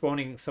will be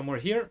spawning somewhere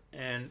here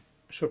and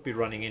should be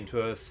running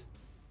into us.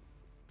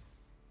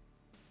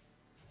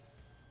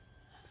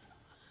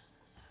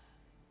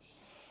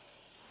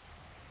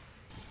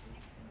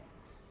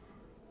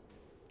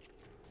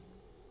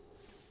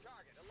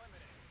 Target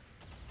eliminated.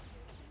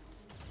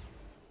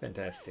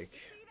 Fantastic.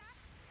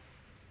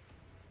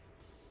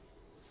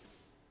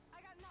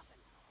 I got nothing.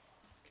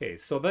 Okay,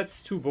 so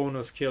that's 2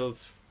 bonus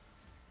kills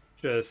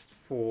just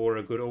for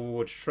a good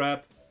Overwatch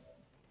trap.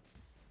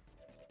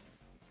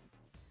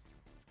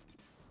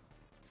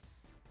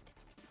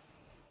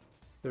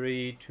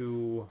 Three,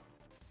 two.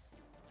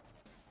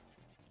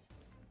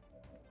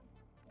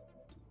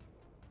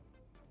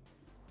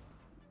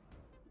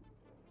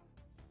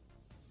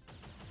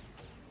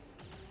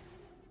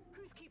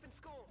 Who's keeping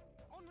score?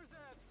 On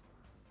reserves.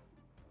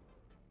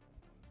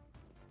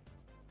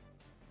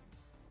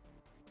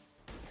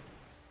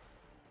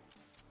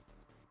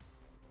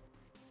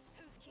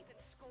 Who's keeping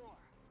score?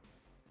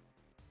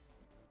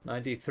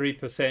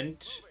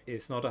 93%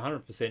 is not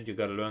 100%. You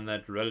gotta learn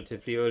that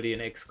relatively early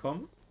in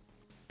XCOM.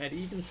 And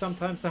even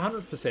sometimes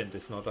 100%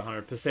 is not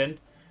 100%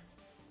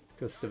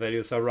 because the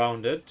values are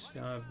rounded.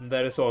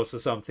 That is also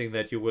something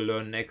that you will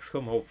learn in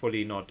XCOM,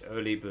 hopefully not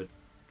early, but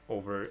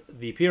over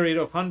the period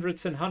of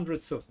hundreds and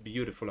hundreds of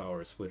beautiful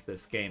hours with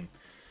this game.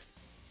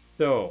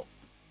 So,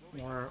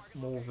 we're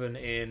moving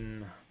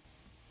in.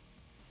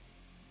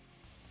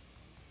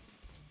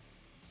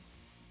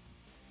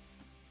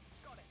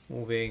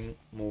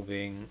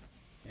 Moving,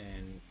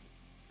 and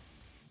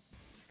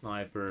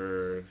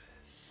sniper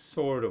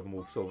sort of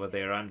moves over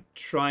there. I'm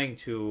trying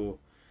to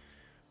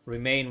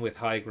remain with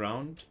high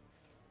ground,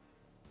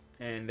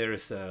 and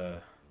there's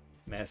a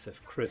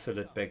massive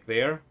chrysalid back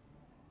there.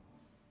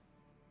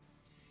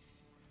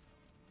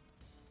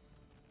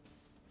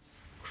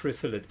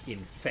 Chrysalid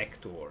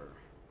Infector.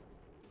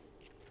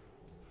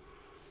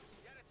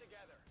 Get it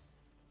together.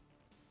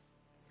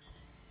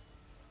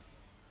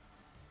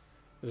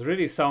 This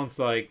really sounds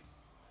like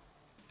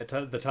the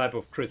type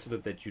of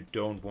chrysalid that you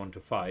don't want to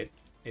fight.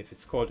 If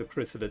it's called a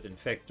chrysalid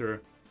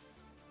infector.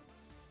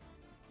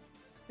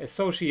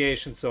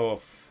 Associations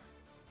of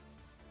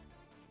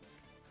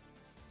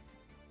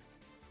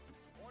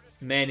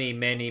many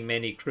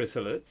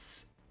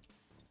chrysalids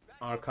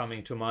are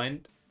coming to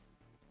mind.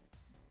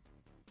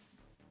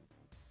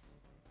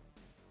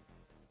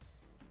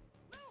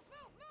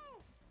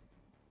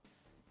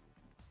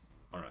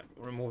 Alright,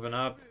 we're moving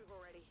up. Move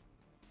already.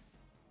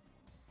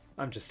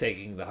 I'm just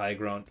taking the high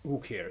ground. Who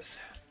cares?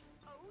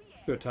 Oh yeah.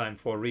 Good time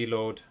for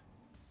reload.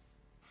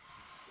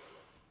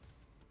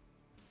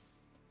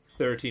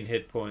 13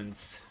 hit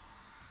points.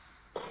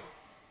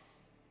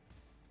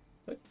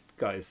 That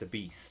guy is a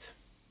beast.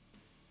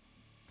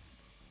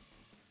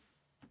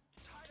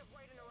 Tired of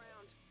waiting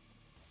around.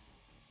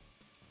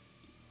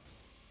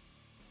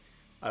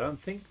 I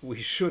don't think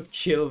we should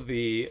kill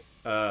the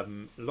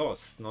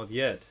Lost, not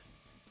yet.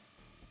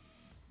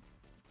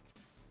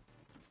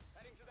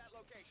 Heading to that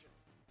location.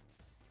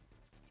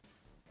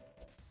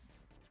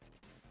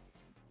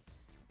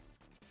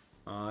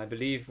 I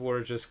believe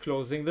we're just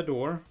closing the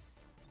door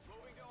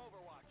Moving to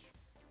Overwatch.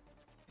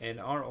 and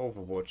are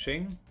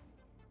overwatching.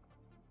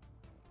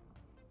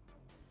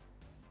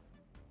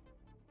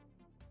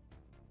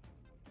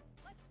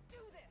 Let's do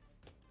this.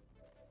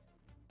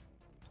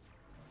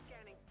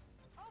 Scanning.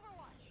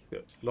 Overwatch.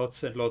 Good.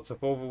 Lots and lots of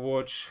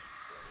Overwatch.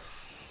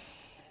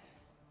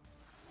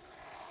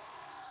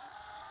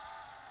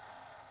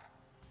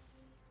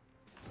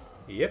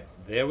 Yep,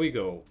 there we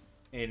go.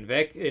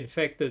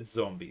 Infected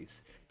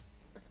zombies.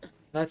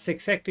 That's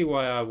exactly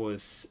why I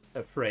was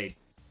afraid.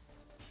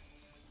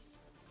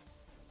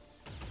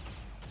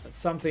 That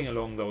something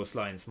along those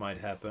lines might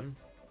happen.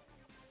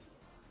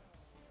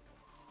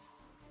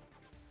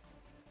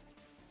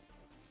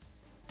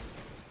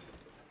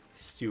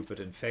 Stupid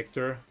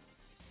infector.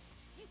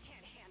 You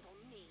can't handle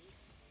me.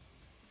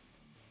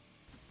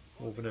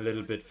 Moving a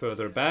little bit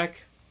further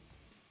back.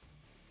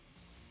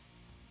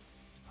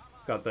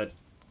 Got that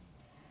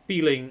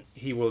feeling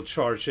he will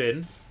charge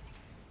in.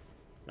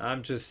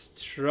 I'm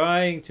just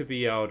trying to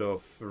be out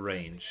of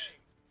range.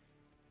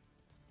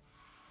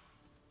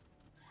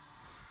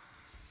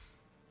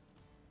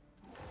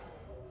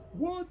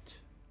 What?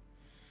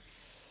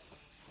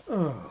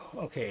 Oh,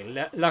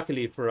 okay.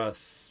 Luckily for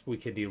us, we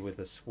can deal with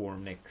the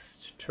swarm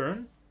next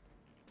turn.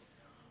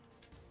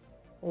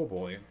 Oh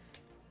boy.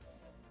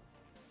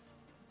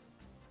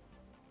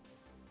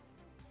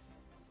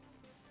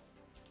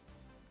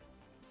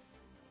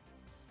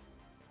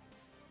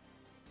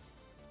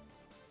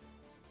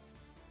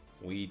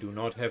 We do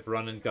not have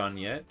run and gun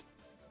yet.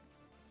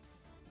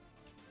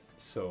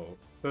 So,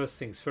 first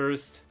things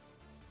first.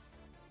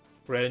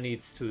 Rel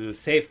needs to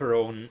save her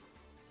own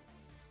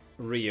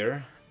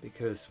rear,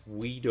 because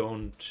we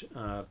don't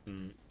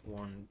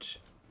want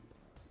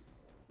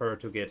her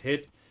to get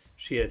hit.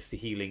 She has the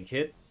healing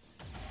kit.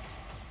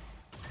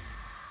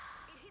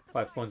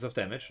 5 points of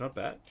damage, not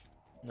bad.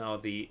 Now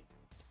the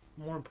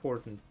more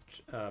important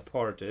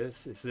part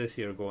is this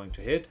here going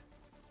to hit?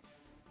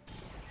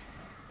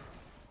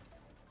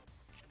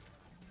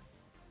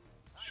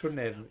 Shouldn't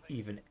have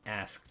even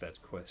asked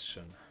that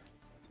question.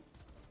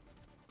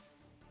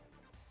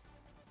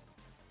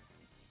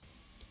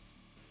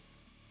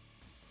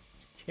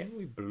 Can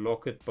we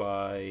block it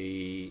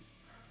by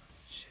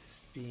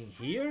just being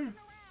here?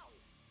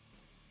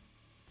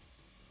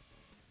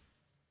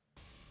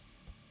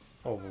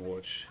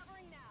 Overwatch.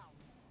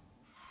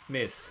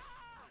 Miss.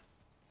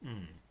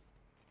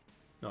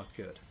 Not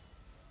good.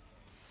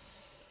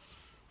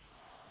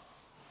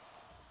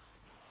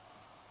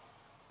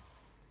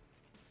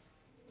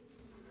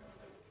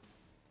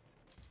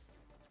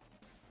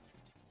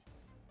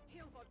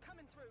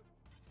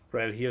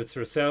 Rel heals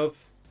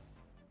herself.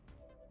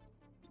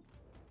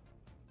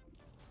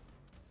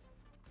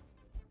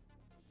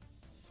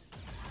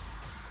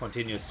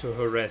 Continues to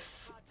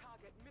harass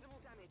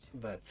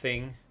that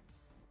thing.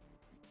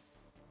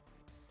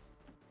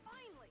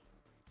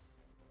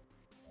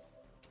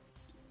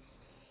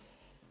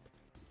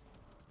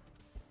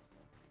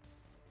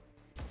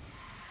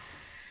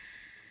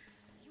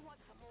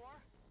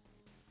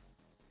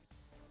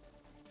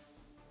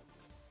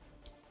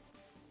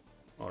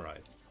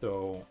 Alright,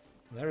 so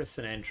there is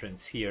an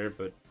entrance here,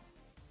 but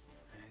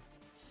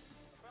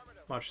it's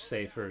much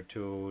safer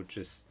to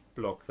just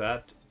block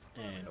that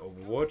and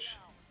overwatch.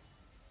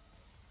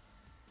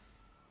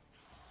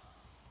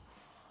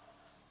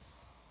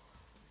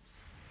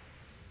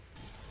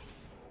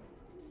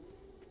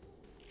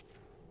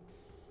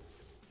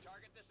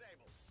 Target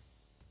disabled.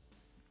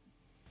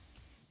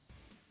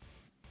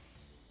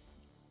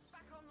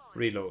 Back online.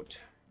 Reload.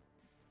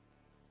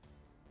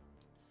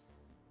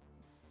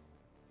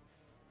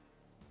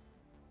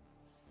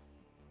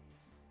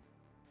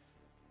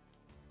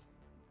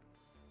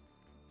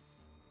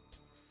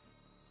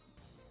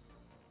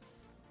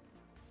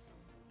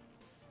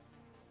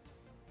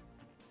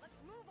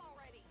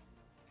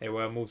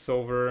 Haywire moves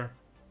over.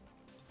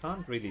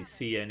 Can't really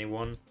see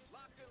anyone.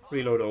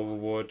 Reload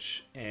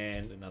Overwatch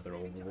and another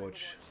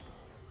Overwatch.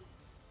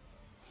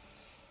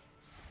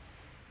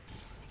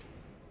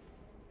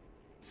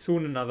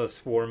 Soon another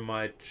swarm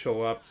might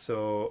show up,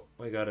 so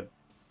we gotta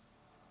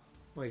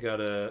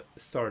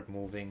start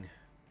moving.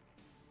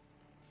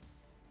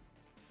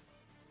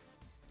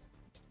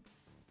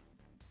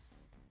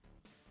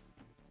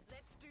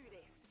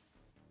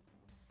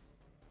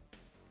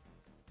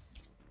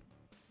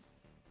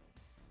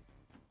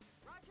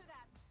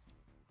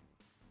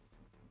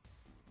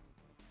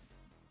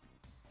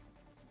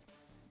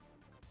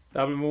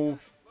 Double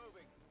move.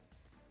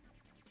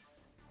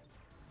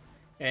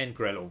 And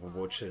Grell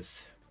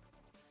overwatches.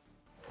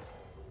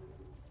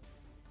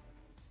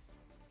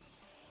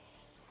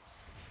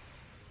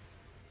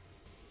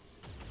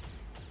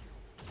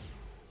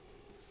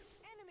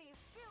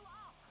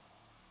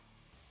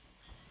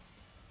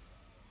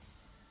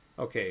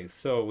 Okay,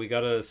 so we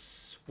got a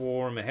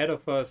swarm ahead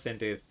of us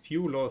and a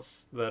few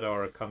lots that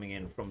are coming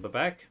in from the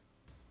back.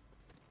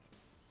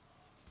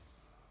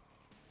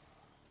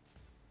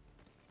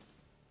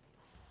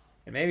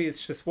 And maybe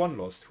it's just one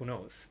lost, who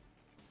knows?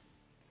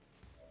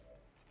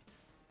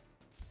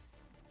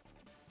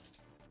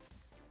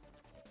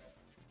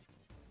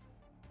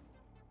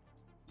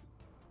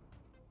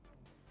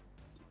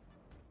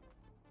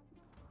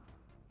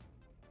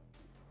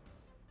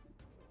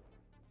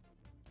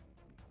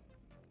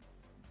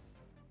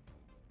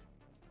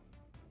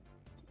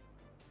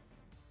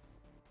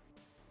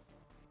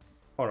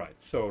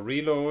 Alright, so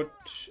reload,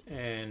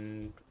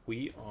 and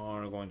we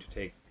are going to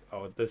take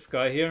out this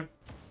guy here.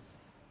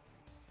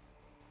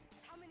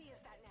 How many is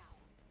that now?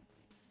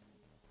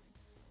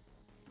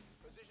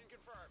 Position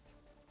confirmed.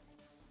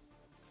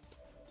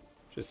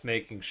 Just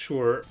making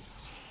sure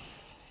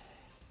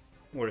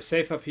we're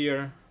safe up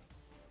here.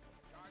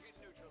 Target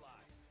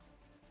neutralized.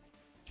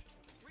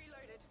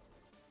 Reloaded.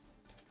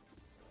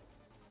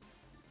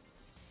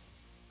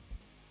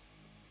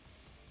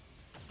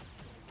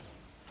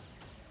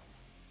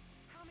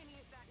 How many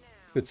is that now?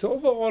 Good, so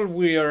overall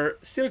we are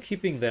still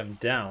keeping them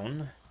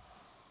down.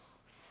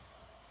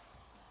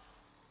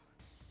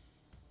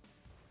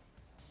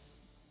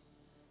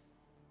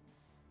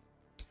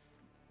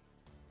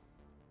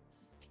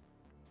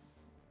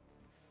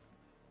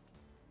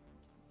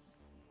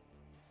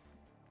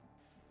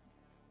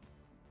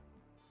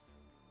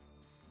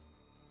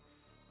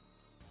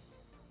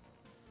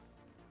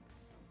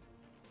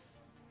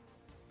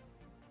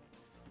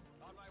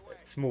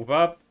 Let's move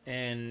up,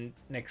 and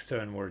next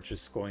turn we're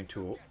just going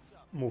to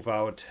move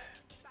out.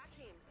 Back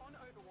in on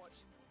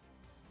Overwatch.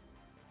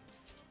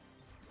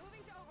 Moving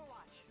to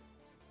Overwatch.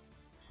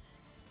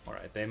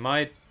 Alright, they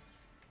might,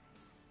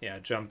 yeah,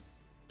 jump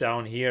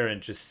down here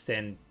and just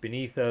stand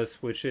beneath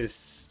us, which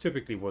is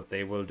typically what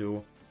they will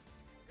do.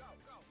 Go,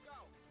 go, go.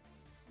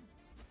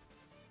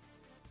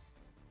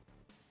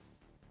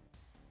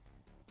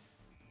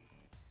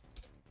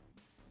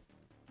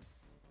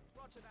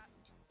 Roger that.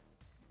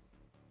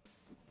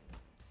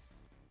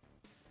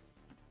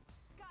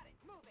 Got it.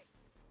 Moving.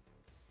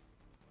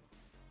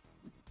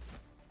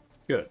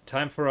 Good.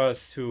 Time for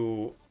us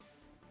to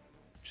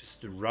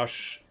just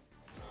rush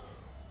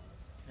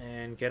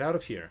and get out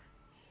of here.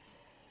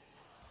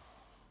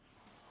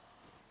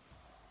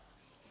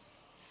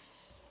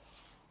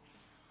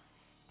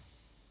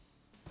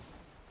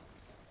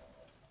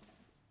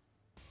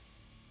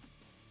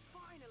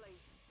 Finally.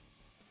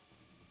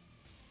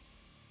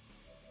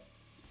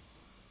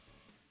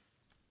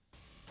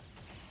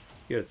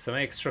 Good. Some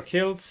extra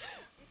kills.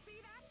 You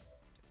see that?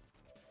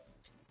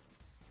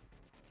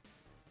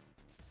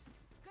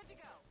 Good to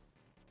go.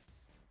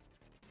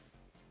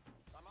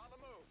 I'm on the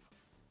move.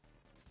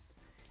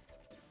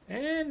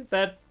 And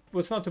that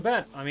was not too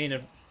bad. I mean,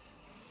 it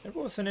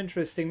was an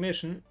interesting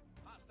mission.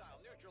 Hostile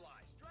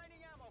neutralized.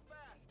 Draining ammo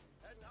fast.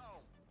 Heading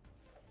home.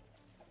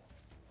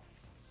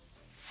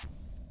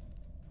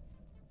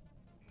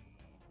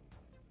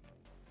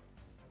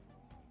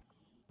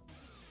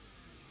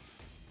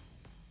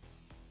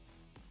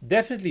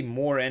 Definitely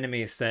more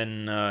enemies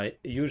than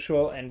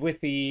usual, and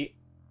with the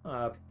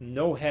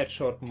no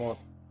headshot mod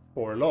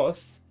for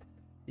loss,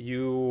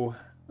 you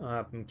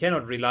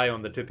cannot rely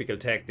on the typical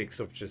tactics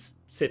of just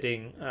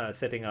setting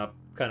up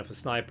kind of a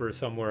sniper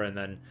somewhere, and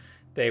then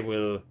they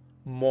will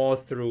maw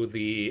through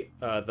the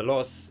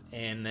loss,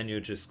 and then you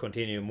just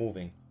continue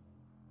moving.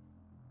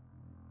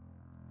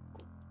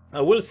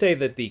 I will say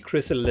that the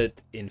Chrysalid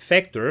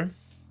Infector,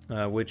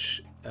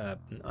 which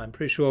I'm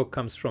pretty sure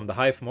comes from the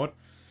Hive mod,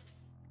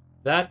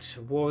 that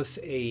was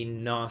a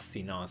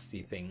nasty,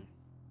 nasty thing.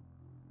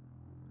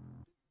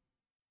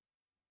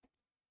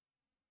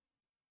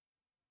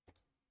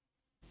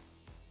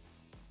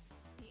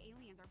 The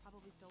aliens are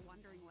probably still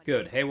wondering what.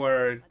 Good.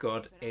 Hayward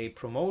got a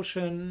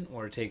promotion.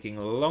 We're taking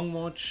a long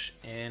watch,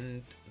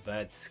 and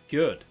that's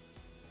good.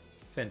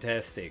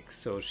 Fantastic.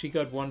 So she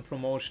got one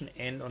promotion,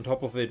 and on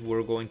top of it,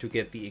 we're going to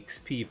get the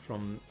XP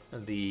from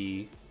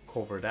the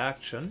covert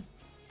action.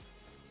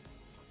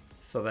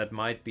 So that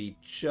might be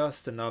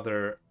just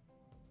another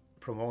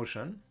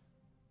promotion.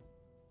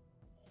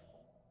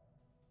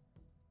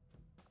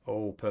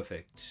 Oh,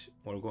 perfect.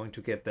 We're going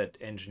to get that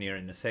engineer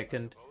in a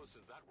second.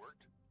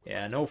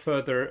 Yeah, no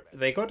further.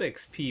 They got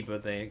XP,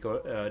 but they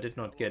did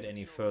not get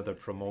any further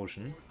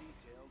promotion.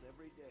 Detailed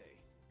every day.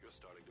 You're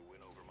starting to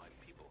win over my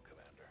people,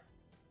 Commander.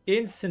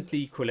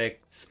 Instantly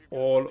collects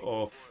all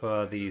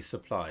of the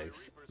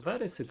supplies.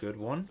 That is a good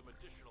one.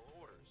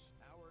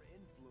 Our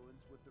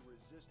influence with the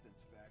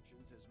resistance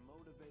factions has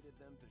motivated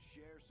them to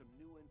share some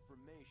new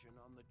information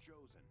on the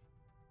Chosen.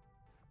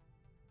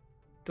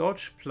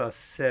 Dodge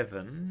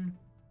 +7.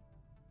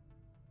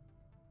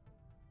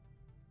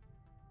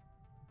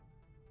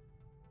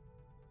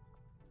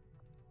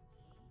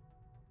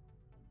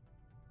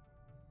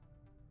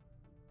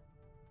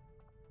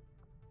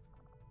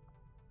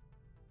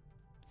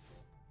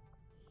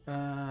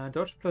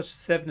 Dodge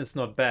 +7 is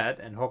not bad,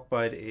 and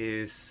Hawkbite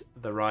is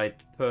the right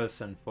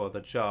person for the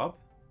job.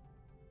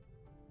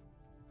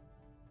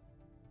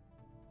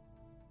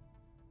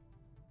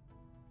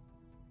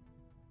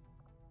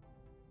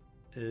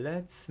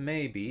 Let's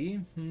maybe...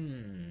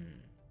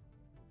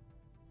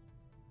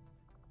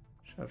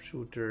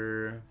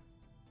 Sharpshooter...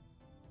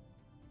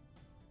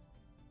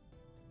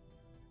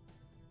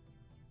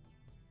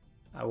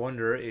 I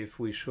wonder if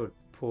we should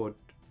put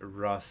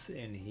Russ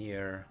in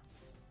here.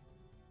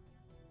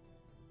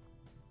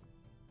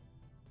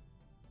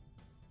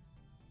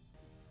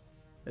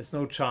 There's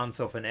no chance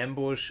of an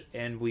ambush,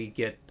 and we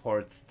get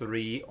part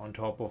 3 on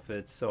top of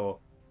it, so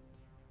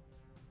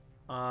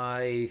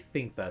I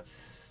think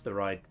that's the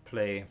right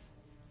play.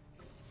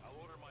 I'll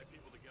order my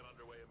people to get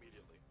underway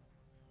immediately.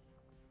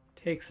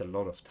 Takes a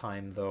lot of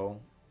time,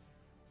 though.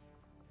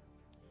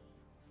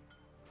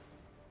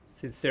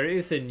 Since there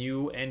is a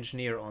new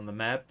engineer on the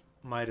map,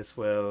 might as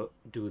well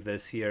do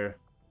this here.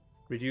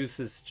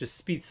 Reduces, just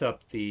speeds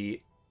up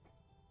the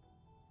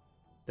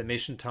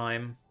mission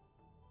time.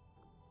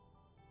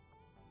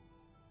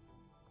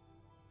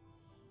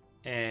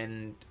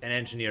 And an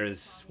engineer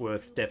is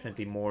worth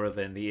definitely more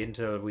than the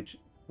intel, which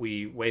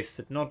we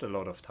wasted not a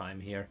lot of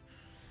time here.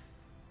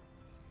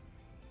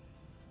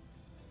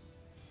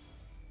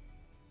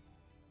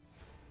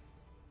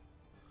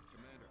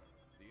 Commander,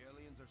 the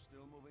aliens are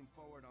still moving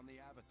forward on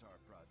the Avatar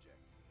project.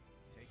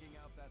 Taking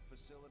out that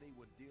facility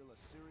would deal a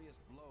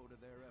serious blow to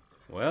their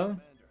efforts. Well,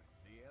 Commander,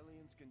 the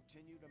aliens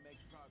continue to make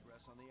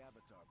progress on the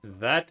Avatar project.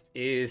 that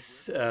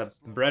is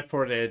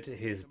Bradford at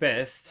his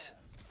best,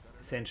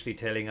 essentially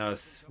telling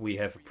us we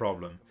have a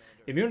problem.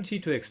 Immunity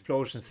to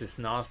explosions is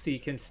nasty. He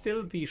can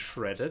still be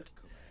shredded,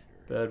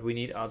 but we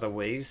need other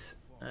ways.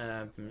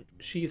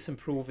 She's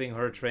improving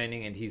her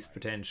training and he's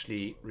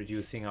potentially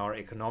reducing our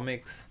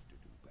economics.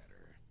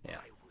 Yeah.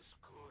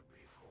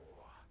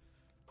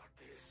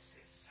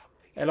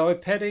 Alloy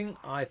padding,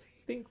 I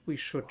think we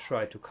should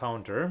try to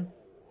counter.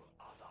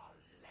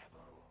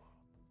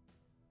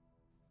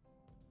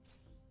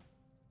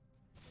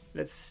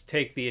 Let's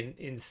take the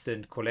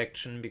instant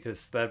collection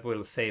because that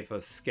will save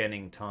us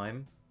scanning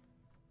time.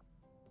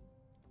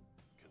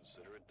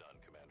 Consider it done,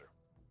 Commander.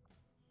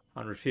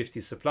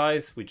 150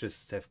 supplies, we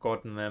just have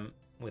gotten them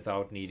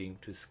without needing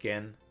to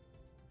scan.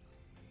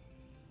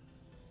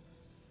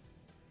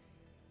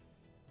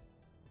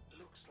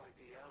 Looks like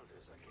the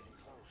elders are getting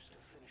close to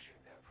finishing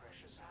their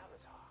precious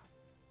avatar.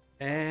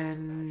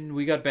 And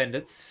we got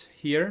bandits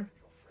here.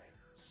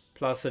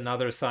 Plus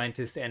another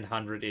scientist and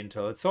 100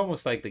 intel. It's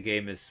almost like the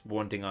game is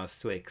wanting us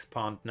to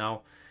expand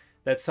now.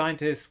 That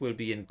scientist will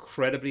be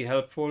incredibly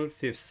helpful.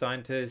 5th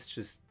scientist,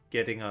 just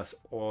getting us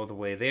all the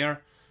way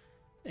there.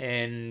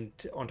 And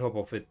on top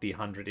of it, the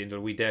 100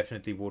 intel. We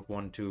definitely would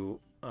want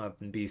to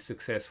be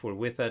successful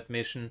with that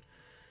mission.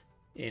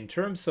 In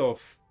terms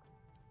of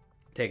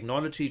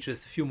technology,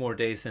 just a few more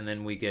days and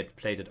then we get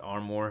plated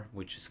armor,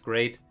 which is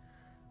great.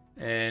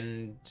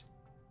 And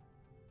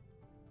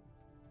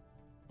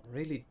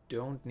really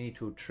don't need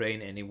to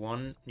train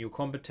anyone. New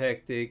combat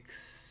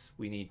tactics,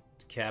 we need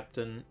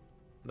captain.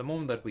 The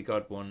moment that we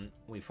got one,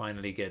 we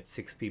finally get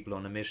 6 people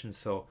on a mission,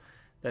 so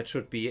that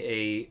should be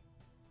a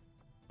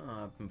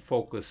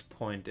focus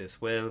point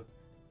as well,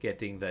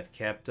 getting that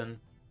captain.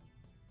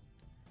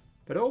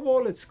 But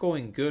overall it's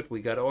going good. We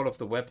got all of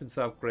the weapons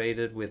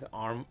upgraded with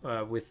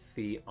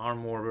the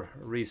armor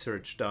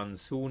research done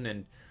soon,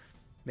 and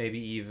maybe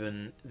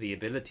even the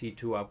ability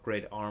to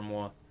upgrade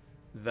armor.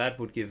 That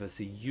would give us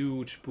a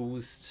huge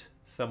boost.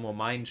 Some more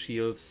mine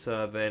shields,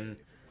 then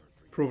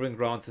Proving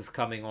Grounds is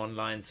coming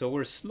online. So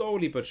we're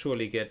slowly but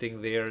surely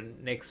getting there.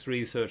 Next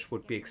research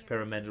would be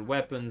experimental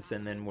weapons,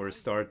 and then we're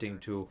starting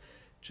to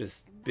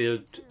just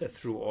build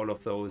through all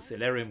of those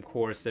Elerium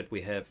cores that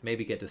we have.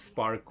 Maybe get a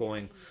spark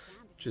going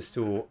just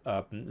to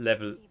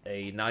level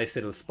a nice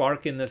little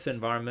spark in this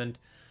environment.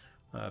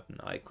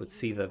 I could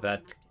see that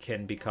that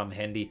can become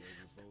handy.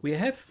 We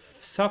have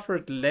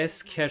suffered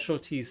less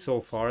casualties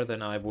so far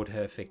than I would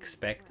have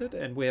expected,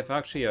 and we have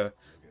actually a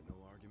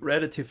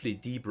relatively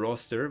deep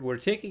roster. We're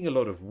taking a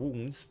lot of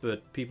wounds,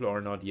 but people are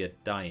not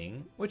yet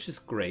dying, which is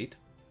great.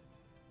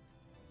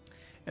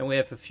 And we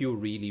have a few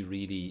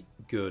really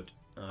good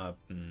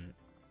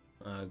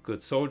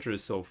good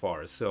soldiers so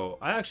far. So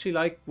I actually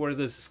like where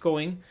this is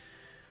going.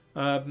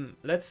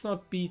 Let's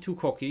not be too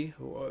cocky,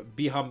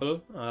 be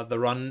humble. The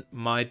run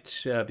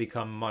might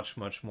become much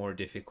more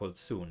difficult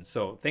soon.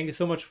 So thank you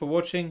so much for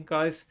watching,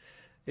 guys.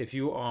 If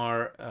you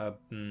are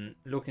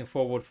looking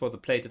forward for the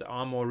plated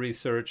armor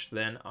research,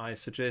 then I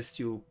suggest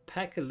you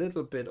pack a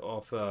little bit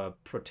of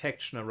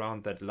protection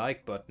around that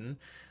like button,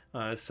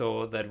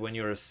 so that when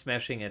you're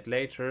smashing it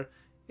later,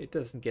 it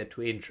doesn't get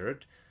too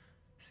injured.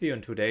 See you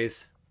in 2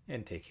 days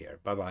and take care.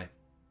 Bye bye.